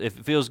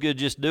it feels good,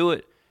 just do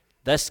it.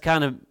 That's the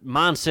kind of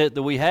mindset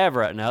that we have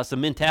right now. It's the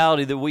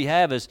mentality that we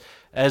have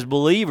as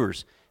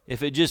believers.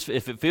 If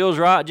it feels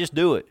right, just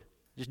do it.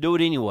 Just do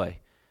it anyway.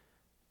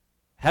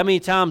 How many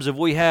times have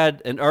we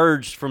had an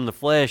urge from the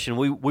flesh and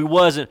we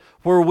wasn't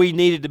where we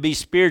needed to be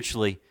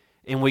spiritually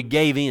and we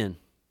gave in?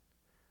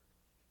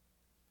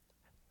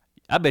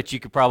 I bet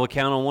you could probably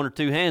count on 1 or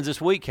 2 hands this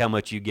week how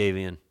much you gave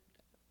in.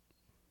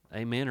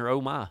 Amen or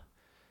oh my.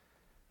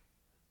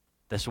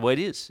 That's the way it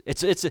is.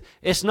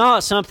 It's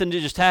not something that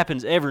just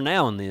happens every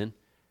now and then.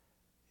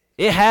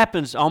 It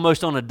happens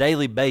almost on a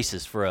daily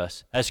basis for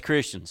us as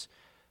Christians.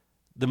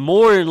 The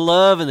more in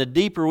love and the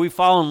deeper we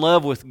fall in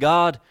love with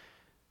God,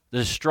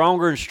 the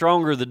stronger and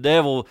stronger the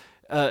devil,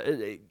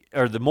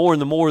 or the more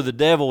and the more the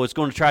devil is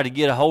going to try to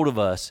get a hold of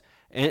us.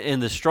 And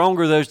the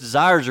stronger those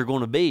desires are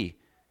going to be.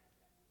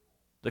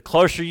 The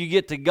closer you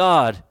get to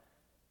God,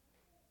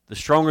 the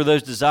stronger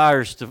those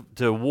desires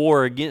to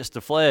war against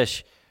the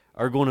flesh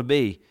are going to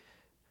be.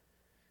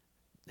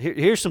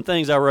 Here's some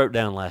things I wrote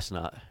down last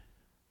night.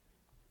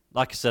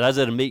 Like I said, I was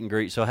at a meet and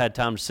greet, so I had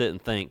time to sit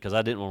and think because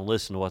I didn't want to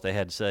listen to what they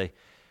had to say.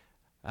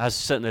 I was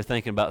sitting there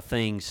thinking about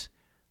things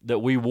that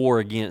we war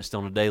against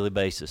on a daily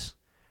basis.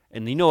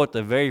 And you know what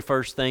the very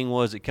first thing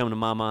was that came to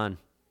my mind?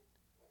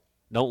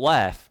 Don't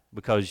laugh,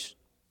 because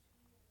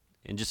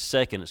in just a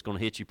second it's going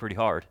to hit you pretty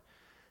hard.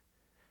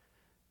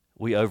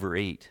 We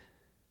overeat.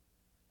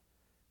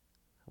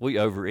 We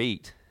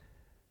overeat.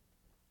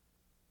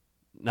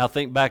 Now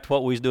think back to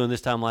what we was doing this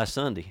time last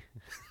Sunday.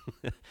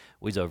 We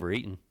was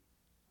overeating.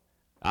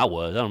 I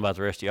was. I don't know about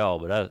the rest of y'all,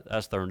 but I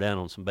was throwing down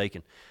on some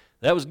bacon.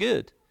 That was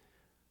good.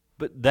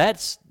 But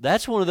that's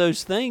one of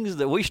those things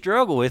that we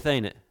struggle with,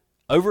 ain't it?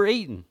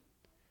 Overeating.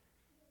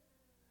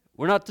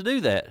 We're not to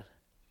do that.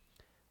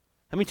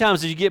 How many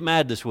times did you get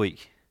mad this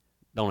week?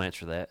 Don't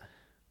answer that.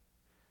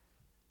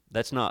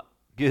 That's not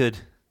good.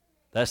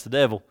 That's the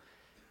devil.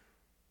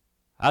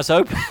 I was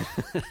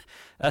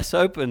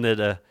hoping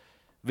that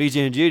VJ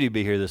and Judy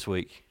be here this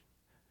week.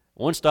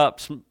 One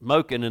stopped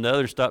smoking and the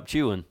other stopped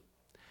chewing.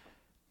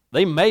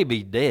 They may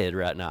be dead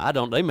right now.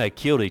 They may have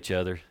killed each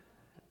other.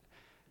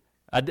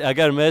 I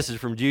got a message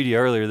from Judy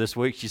earlier this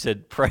week. She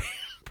said, pray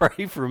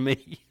for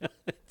me.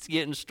 It's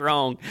getting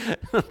strong.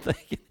 I'm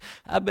thinking,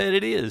 I bet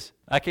it is.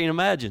 I can't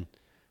imagine.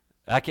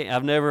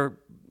 I've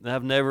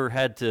never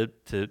had to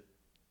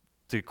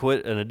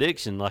quit an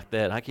addiction like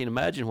that. I can't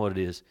imagine what it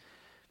is.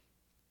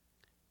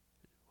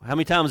 How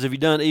many times have you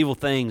done evil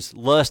things,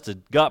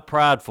 lusted, got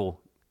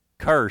prideful,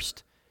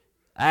 cursed,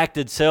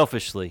 acted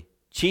selfishly,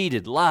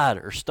 cheated, lied,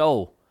 or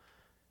stole?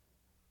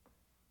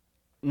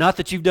 Not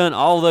that you've done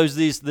all those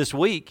this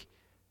week,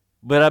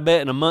 but I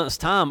bet in a month's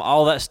time,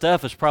 all that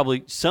stuff is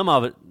probably, some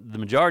of it, the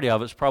majority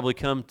of it's probably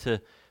come to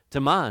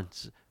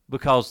mind,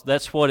 because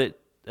that's what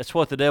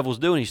the devil's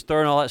doing. He's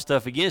throwing all that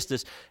stuff against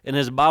us. And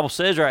as the Bible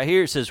says right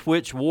here, it says,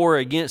 which war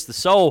against the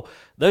soul.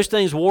 Those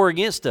things war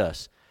against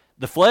us.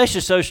 The flesh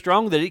is so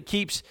strong that it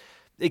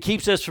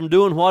keeps us from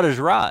doing what is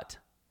right.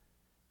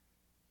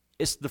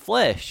 It's the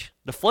flesh.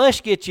 The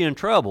flesh gets you in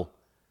trouble.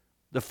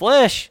 The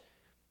flesh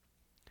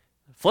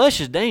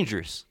is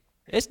dangerous.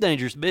 It's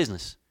dangerous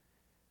business.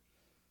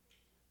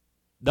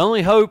 The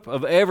only hope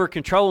of ever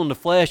controlling the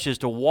flesh is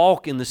to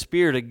walk in the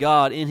Spirit of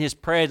God, in His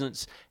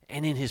presence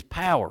and in His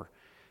power.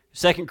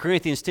 2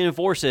 Corinthians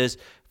 10:4 says,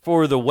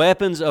 for the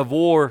weapons of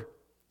war,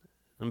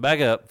 and back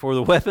up, for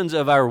the weapons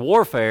of our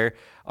warfare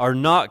are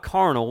not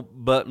carnal,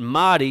 but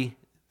mighty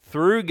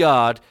through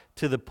God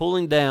to the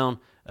pulling down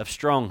of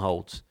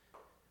strongholds.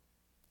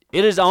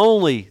 It is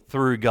only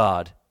through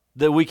God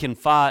that we can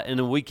fight and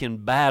that we can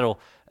battle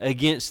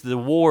against the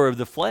war of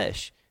the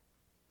flesh.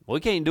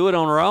 We can't do it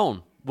on our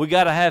own. We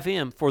got to have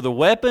Him. For the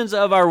weapons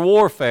of our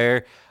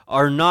warfare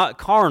are not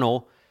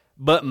carnal,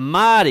 but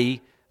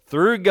mighty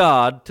through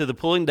God to the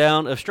pulling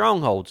down of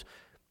strongholds.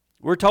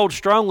 We're told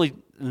strongly,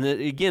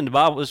 again, the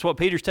Bible, this is what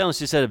Peter's telling us.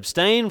 He said,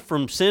 abstain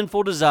from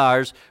sinful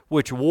desires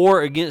which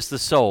war against the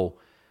soul.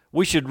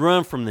 We should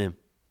run from them.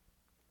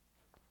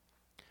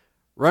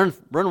 Run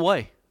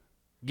away.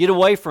 Get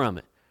away from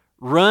it.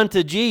 Run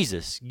to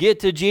Jesus.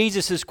 Get to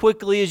Jesus as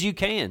quickly as you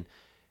can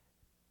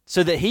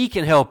so that He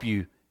can help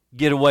you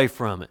get away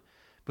from it.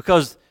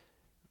 Because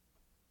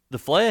the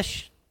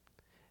flesh,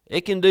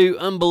 it can do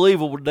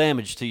unbelievable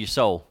damage to your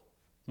soul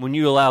when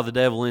you allow the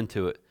devil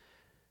into it.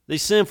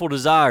 These sinful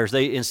desires,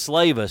 they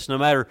enslave us no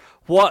matter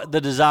what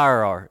the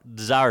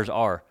desires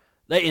are.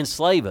 They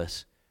enslave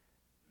us.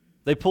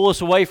 They pull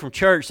us away from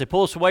church. They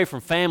pull us away from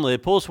family. They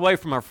pull us away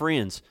from our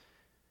friends.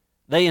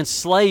 They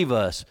enslave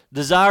us.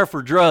 Desire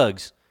for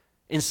drugs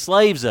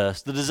enslaves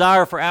us. The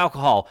desire for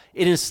alcohol,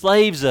 it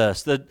enslaves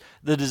us. The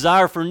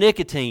desire for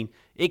nicotine,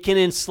 it can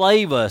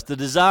enslave us. The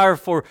desire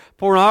for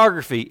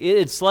pornography, it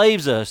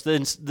enslaves us.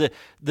 The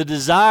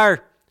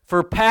desire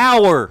for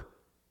power,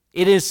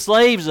 it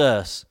enslaves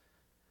us.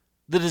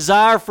 The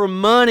desire for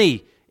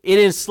money, it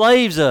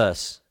enslaves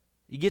us.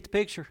 You get the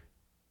picture?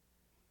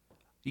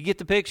 You get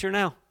the picture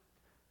now?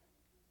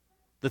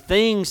 The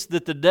things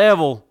that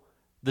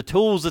the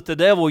tools that the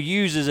devil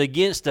uses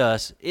against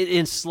us, it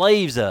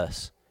enslaves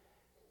us.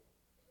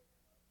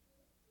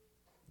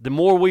 The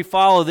more we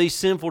follow these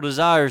sinful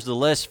desires, the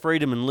less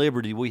freedom and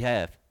liberty we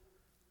have.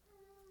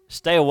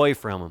 Stay away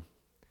from them.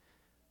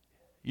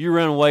 You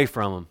run away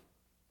from them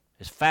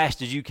as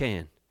fast as you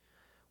can.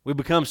 We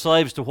become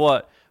slaves to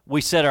what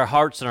we set our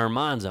hearts and our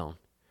minds on.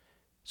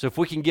 So if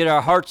we can get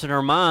our hearts and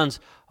our minds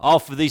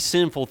off of these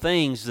sinful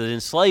things that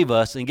enslave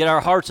us and get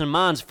our hearts and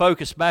minds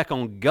focused back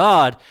on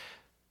God,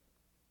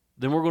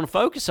 then we're going to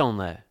focus on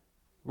that.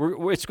 We're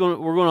going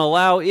to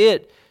allow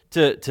it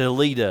to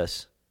lead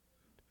us.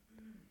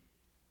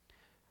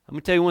 Let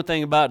me tell you one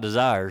thing about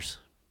desires.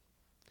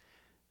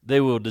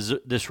 They will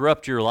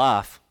disrupt your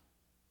life.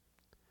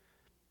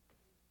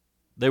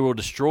 They will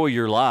destroy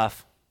your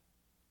life.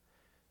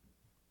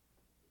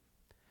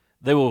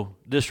 They will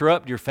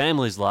disrupt your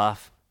family's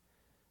life,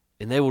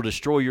 and they will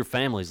destroy your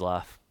family's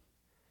life.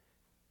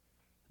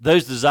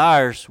 Those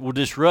desires will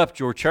disrupt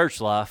your church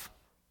life.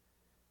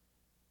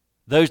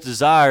 Those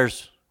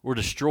desires will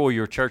destroy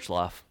your church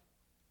life.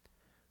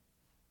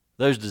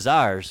 Those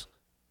desires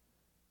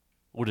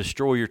will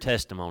destroy your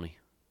testimony.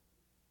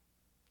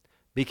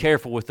 Be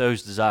careful with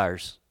those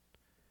desires.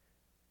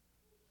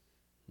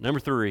 Number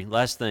 3,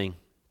 last thing.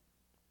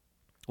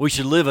 We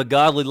should live a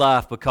godly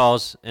life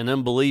because an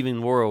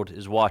unbelieving world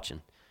is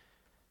watching.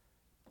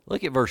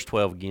 Look at verse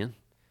 12 again.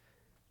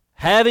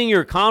 Having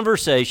your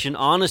conversation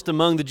honest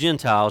among the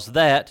Gentiles,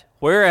 that,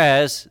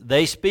 whereas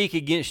they speak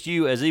against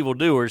you as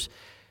evildoers,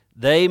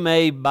 they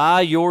may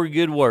by your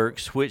good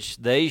works, which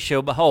they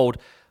shall behold,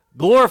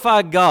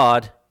 glorify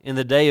God in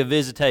the day of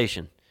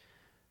visitation.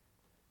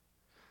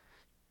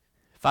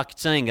 If I could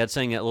sing, I'd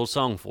sing that little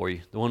song for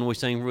you, the one we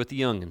sing with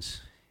the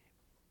youngins.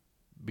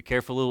 Be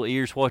careful, little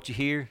ears, what you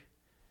hear.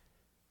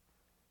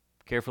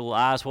 Be careful, little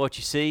eyes, what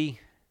you see.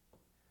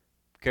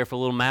 Be careful,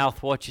 little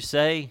mouth, what you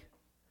say.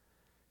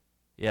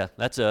 Yeah,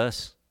 that's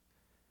us.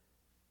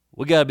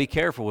 We got to be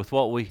careful with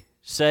what we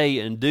say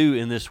and do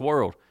in this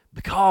world,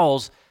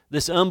 because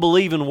this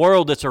unbelieving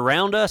world that's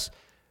around us,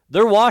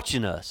 They're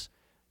watching us.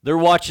 They're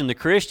watching the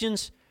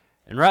Christians,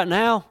 and right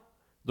now,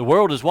 the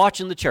world is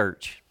watching the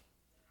church.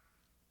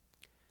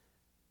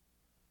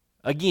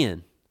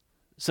 Again,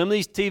 some of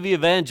these TV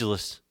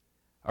evangelists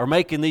are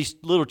making these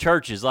little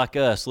churches like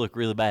us look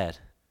really bad.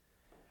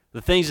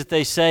 The things that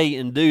they say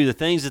and do, the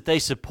things that they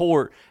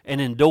support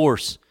and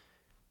endorse,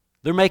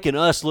 they're making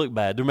us look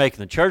bad. They're making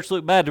the church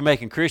look bad. They're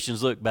making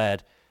Christians look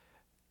bad.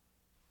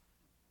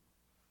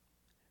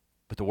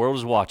 But the world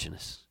is watching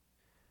us.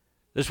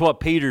 This is what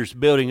Peter's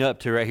building up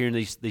to right here in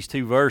these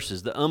two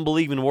verses. The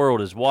unbelieving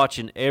world is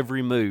watching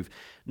every move.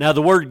 Now,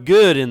 the word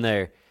good in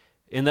there,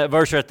 in that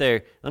verse right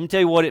there, let me tell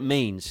you what it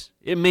means.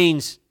 It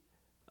means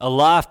a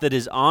life that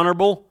is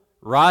honorable,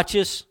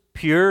 righteous,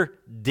 pure,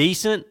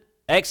 decent,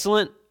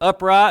 excellent,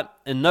 upright,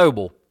 and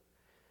noble.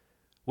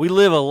 We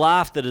live a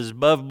life that is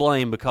above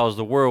blame because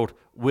the world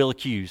will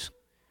accuse.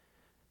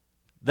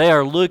 They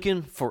are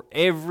looking for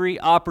every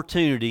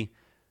opportunity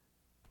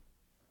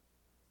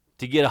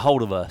to get a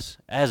hold of us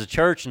as a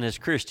church and as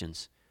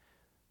Christians.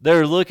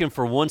 They're looking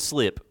for one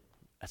slip.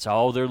 That's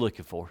all they're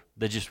looking for.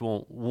 They just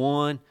want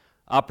one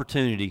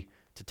opportunity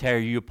to tear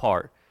you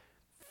apart.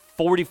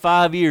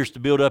 45 years to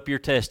build up your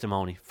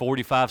testimony,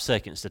 45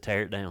 seconds to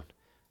tear it down.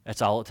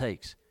 That's all it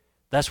takes.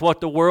 That's what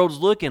the world's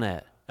looking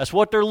at. That's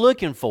what they're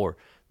looking for.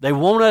 They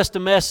want us to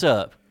mess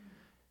up.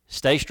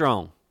 Stay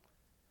strong.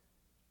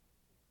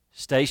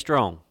 Stay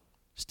strong.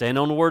 Stand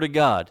on the Word of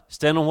God.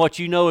 Stand on what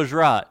you know is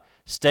right.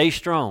 Stay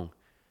strong.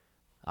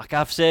 Like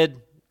I've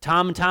said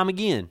time and time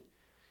again,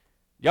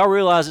 y'all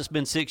realize it's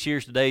been 6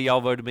 years today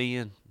y'all voted me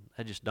in?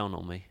 That just dawned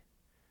on me.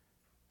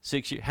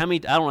 6 years. I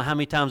don't know how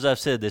many times I've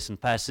said this in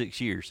the past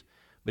 6 years,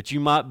 but you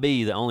might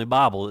be the only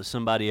Bible that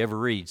somebody ever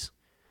reads.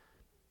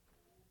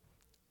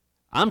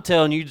 I'm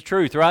telling you the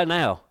truth right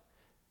now.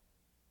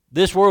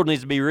 This world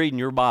needs to be reading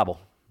your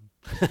Bible.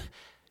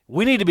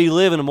 We need to be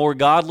living a more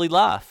godly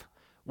life.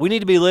 We need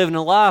to be living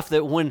a life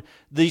that when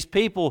these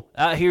people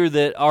out here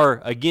that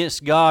are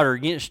against God or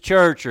against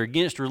church or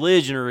against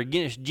religion or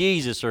against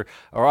Jesus or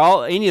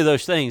any of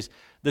those things,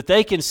 that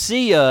they can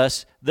see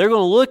us, they're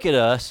going to look at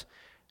us,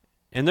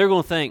 and they're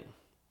going to think,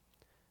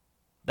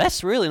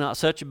 that's really not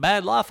such a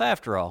bad life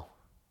after all.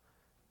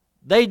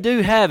 They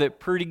do have it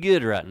pretty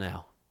good right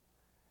now.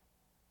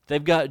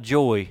 They've got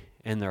joy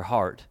in their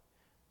heart.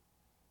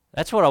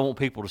 That's what I want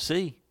people to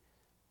see.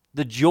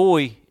 The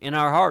joy in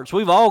our hearts.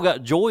 We've all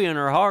got joy in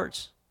our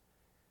hearts.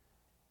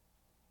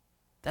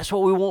 That's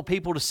what we want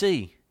people to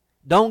see.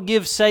 Don't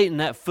give Satan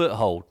that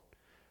foothold.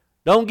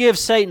 Don't give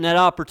Satan that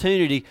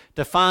opportunity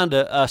to find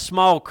a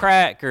small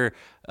crack or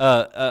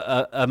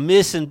a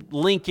missing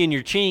link in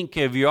your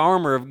chink of your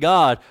armor of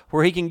God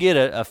where he can get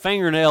a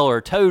fingernail or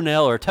a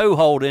toenail or a toe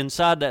hold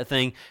inside that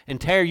thing and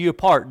tear you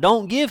apart.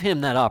 Don't give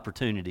him that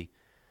opportunity.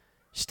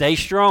 Stay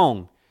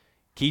strong.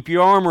 Keep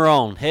your armor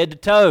on, head to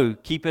toe.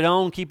 Keep it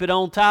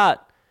on tight.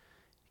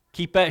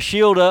 Keep that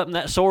shield up and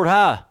that sword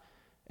high.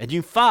 And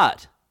you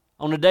fight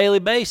on a daily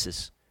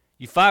basis.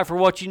 You fight for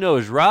what you know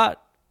is right.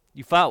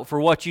 You fight for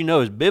what you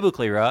know is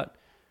biblically right.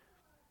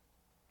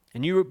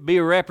 And you be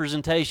a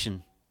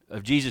representation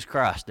of Jesus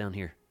Christ down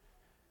here.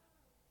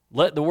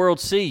 Let the world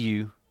see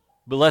you,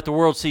 but let the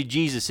world see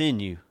Jesus in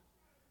you.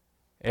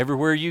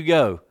 Everywhere you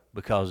go,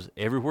 because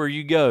everywhere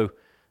you go,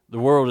 the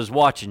world is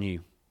watching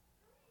you.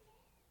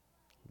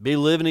 Be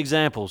living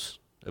examples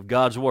of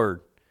God's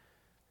Word.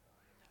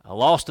 A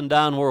lost and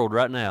dying world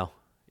right now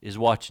is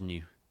watching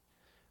you.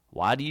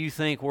 Why do you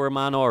think we're a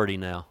minority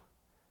now?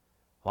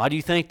 Why do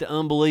you think the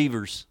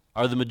unbelievers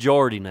are the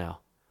majority now?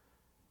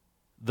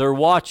 They're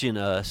watching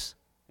us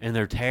and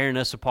they're tearing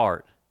us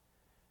apart.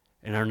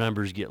 And our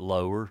numbers get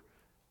lower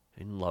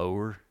and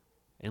lower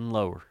and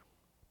lower.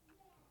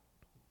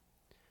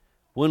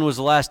 When was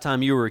the last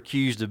time you were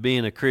accused of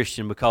being a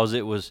Christian because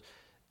it was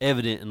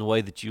evident in the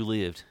way that you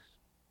lived?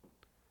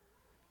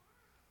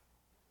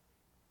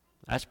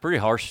 That's a pretty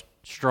harsh,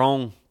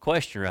 strong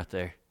question right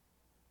there.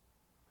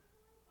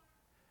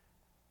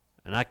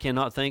 And I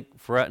cannot think,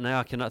 for right now,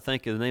 I cannot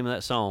think of the name of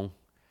that song.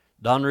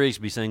 Don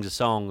Rigsby sings a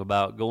song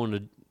about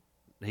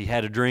he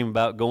had a dream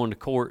about going to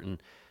court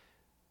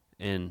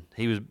and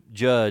he was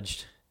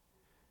judged.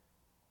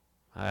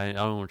 I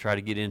don't want to try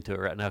to get into it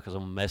right now because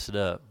I'm going to mess it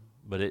up.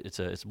 But it's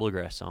a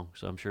bluegrass song,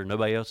 so I'm sure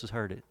nobody else has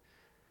heard it.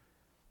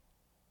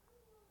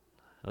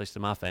 At least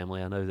in my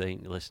family, I know they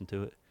ain't listened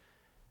to it.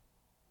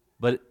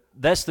 But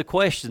that's the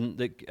question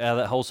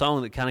that whole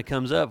song that kind of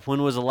comes up.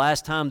 When was the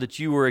last time that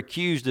you were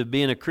accused of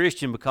being a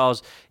Christian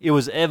because it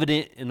was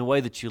evident in the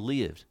way that you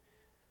lived?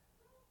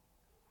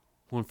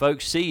 When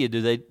folks see you,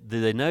 do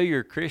they know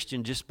you're a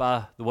Christian just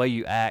by the way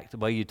you act, the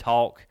way you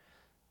talk,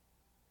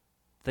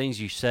 things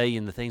you say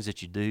and the things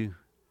that you do?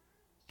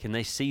 Can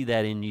they see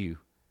that in you?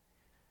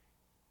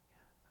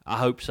 I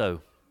hope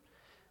so.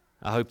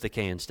 I hope they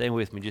can. Stand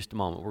with me just a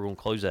moment. We're going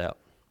to close out.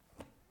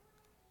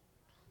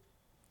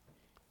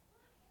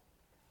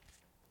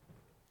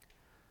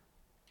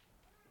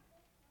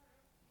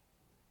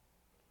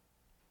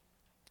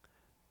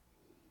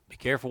 Be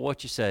careful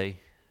what you say.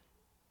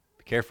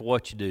 Be careful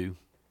what you do.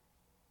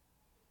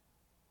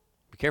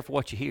 Be careful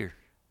what you hear.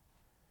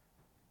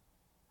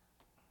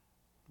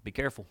 Be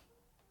careful.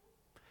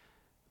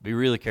 Be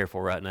really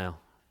careful right now.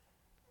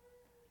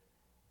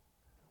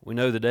 We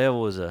know the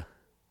devil is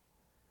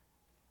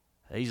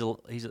he's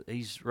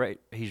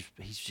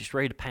just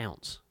ready to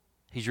pounce.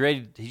 He's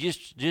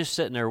just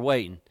sitting there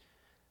waiting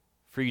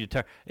for you to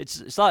turn.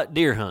 It's like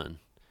deer hunting.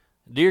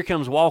 Deer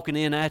comes walking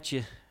in at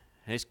you,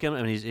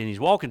 and he's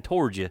walking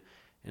towards you,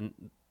 and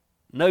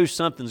knows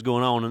something's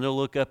going on, and they'll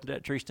look up at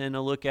that tree stand,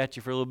 they'll look at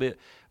you for a little bit.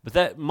 But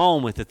that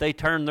moment that they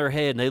turn their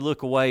head and they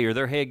look away, or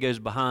their head goes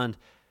behind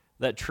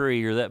that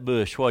tree or that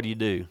bush, what do?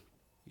 You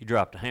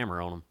drop the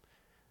hammer on them.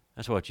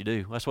 That's what you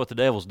do. That's what the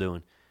devil's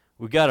doing.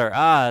 We've got our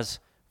eyes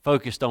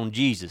focused on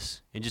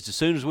Jesus, and just as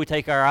soon as we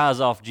take our eyes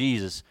off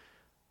Jesus,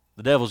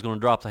 the devil's going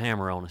to drop the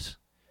hammer on us.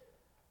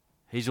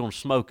 He's going to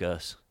smoke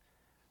us,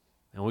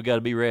 and we got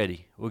to be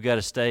ready. We got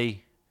to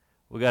stay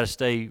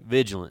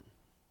vigilant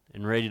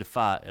and ready to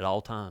fight at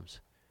all times.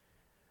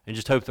 And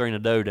just hope there ain't a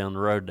doe down the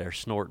road there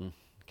snorting,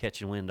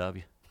 catching wind of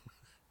you.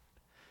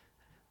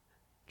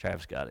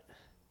 Travis got it.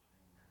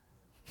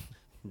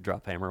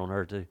 Drop hammer on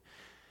her too.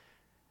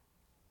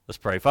 Let's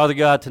pray. Father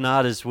God,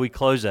 tonight as we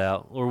close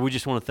out, Lord, we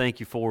just want to thank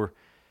you for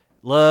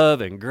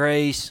love and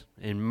grace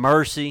and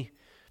mercy.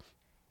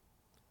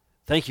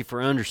 Thank you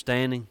for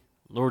understanding.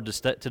 Lord,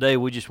 today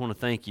we just want to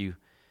thank you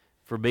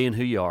for being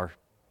who you are,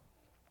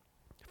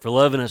 for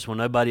loving us when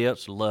nobody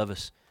else will love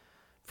us,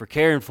 for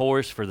caring for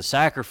us, for the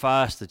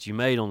sacrifice that you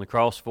made on the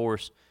cross for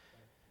us.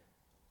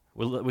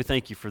 We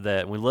thank you for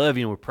that. We love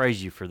you and we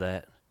praise you for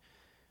that.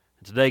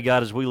 And today,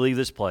 God, as we leave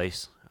this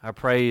place, I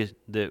pray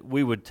that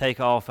we would take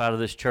off out of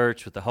this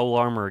church with the whole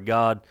armor of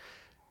God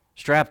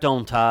strapped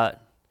on tight,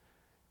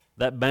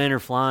 that banner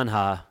flying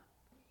high,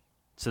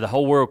 so the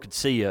whole world could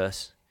see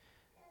us,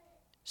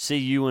 see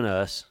you and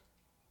us,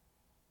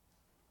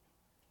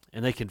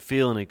 and they can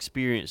feel and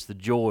experience the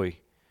joy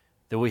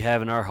that we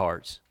have in our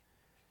hearts.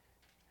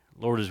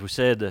 Lord, as we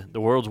said,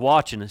 the world's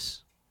watching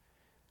us.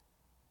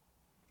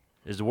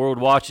 Is the world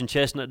watching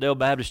Chestnut Dale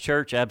Baptist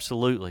Church?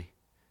 Absolutely.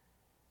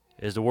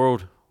 Is the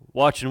world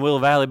watching Willow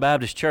Valley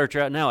Baptist Church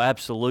right now?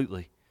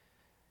 Absolutely.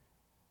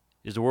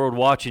 Is the world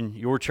watching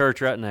your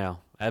church right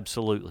now?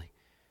 Absolutely.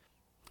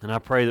 And I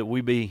pray that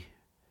we be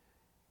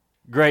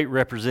great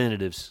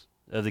representatives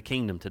of the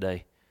kingdom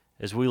today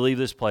as we leave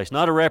this place.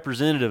 Not a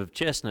representative of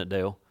Chestnut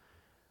Dale,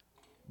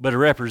 but a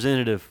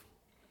representative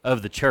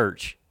of the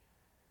church.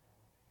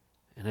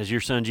 And as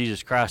your Son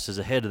Jesus Christ is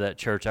the head of that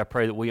church, I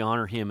pray that we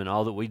honor him in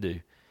all that we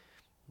do.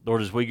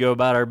 Lord, as we go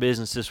about our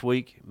business this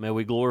week, may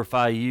we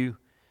glorify you.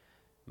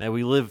 May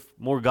we live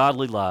more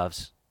godly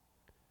lives.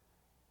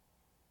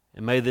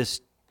 And may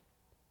this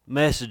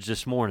message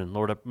this morning,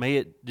 Lord, may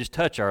it just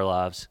touch our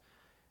lives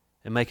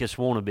and make us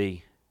want to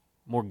be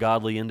more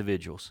godly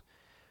individuals.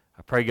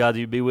 I pray, God, that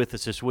you be with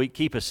us this week.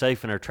 Keep us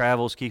safe in our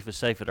travels. Keep us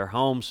safe at our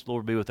homes.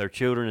 Lord, be with our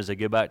children as they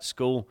go back to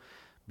school.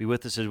 Be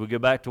with us as we go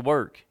back to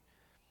work.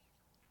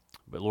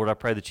 But, Lord, I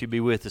pray that you be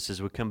with us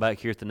as we come back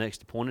here at the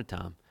next appointed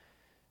time.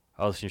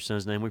 All this in your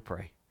Son's name we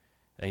pray.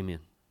 Amen.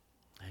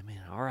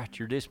 Amen. All right,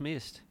 you're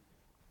dismissed.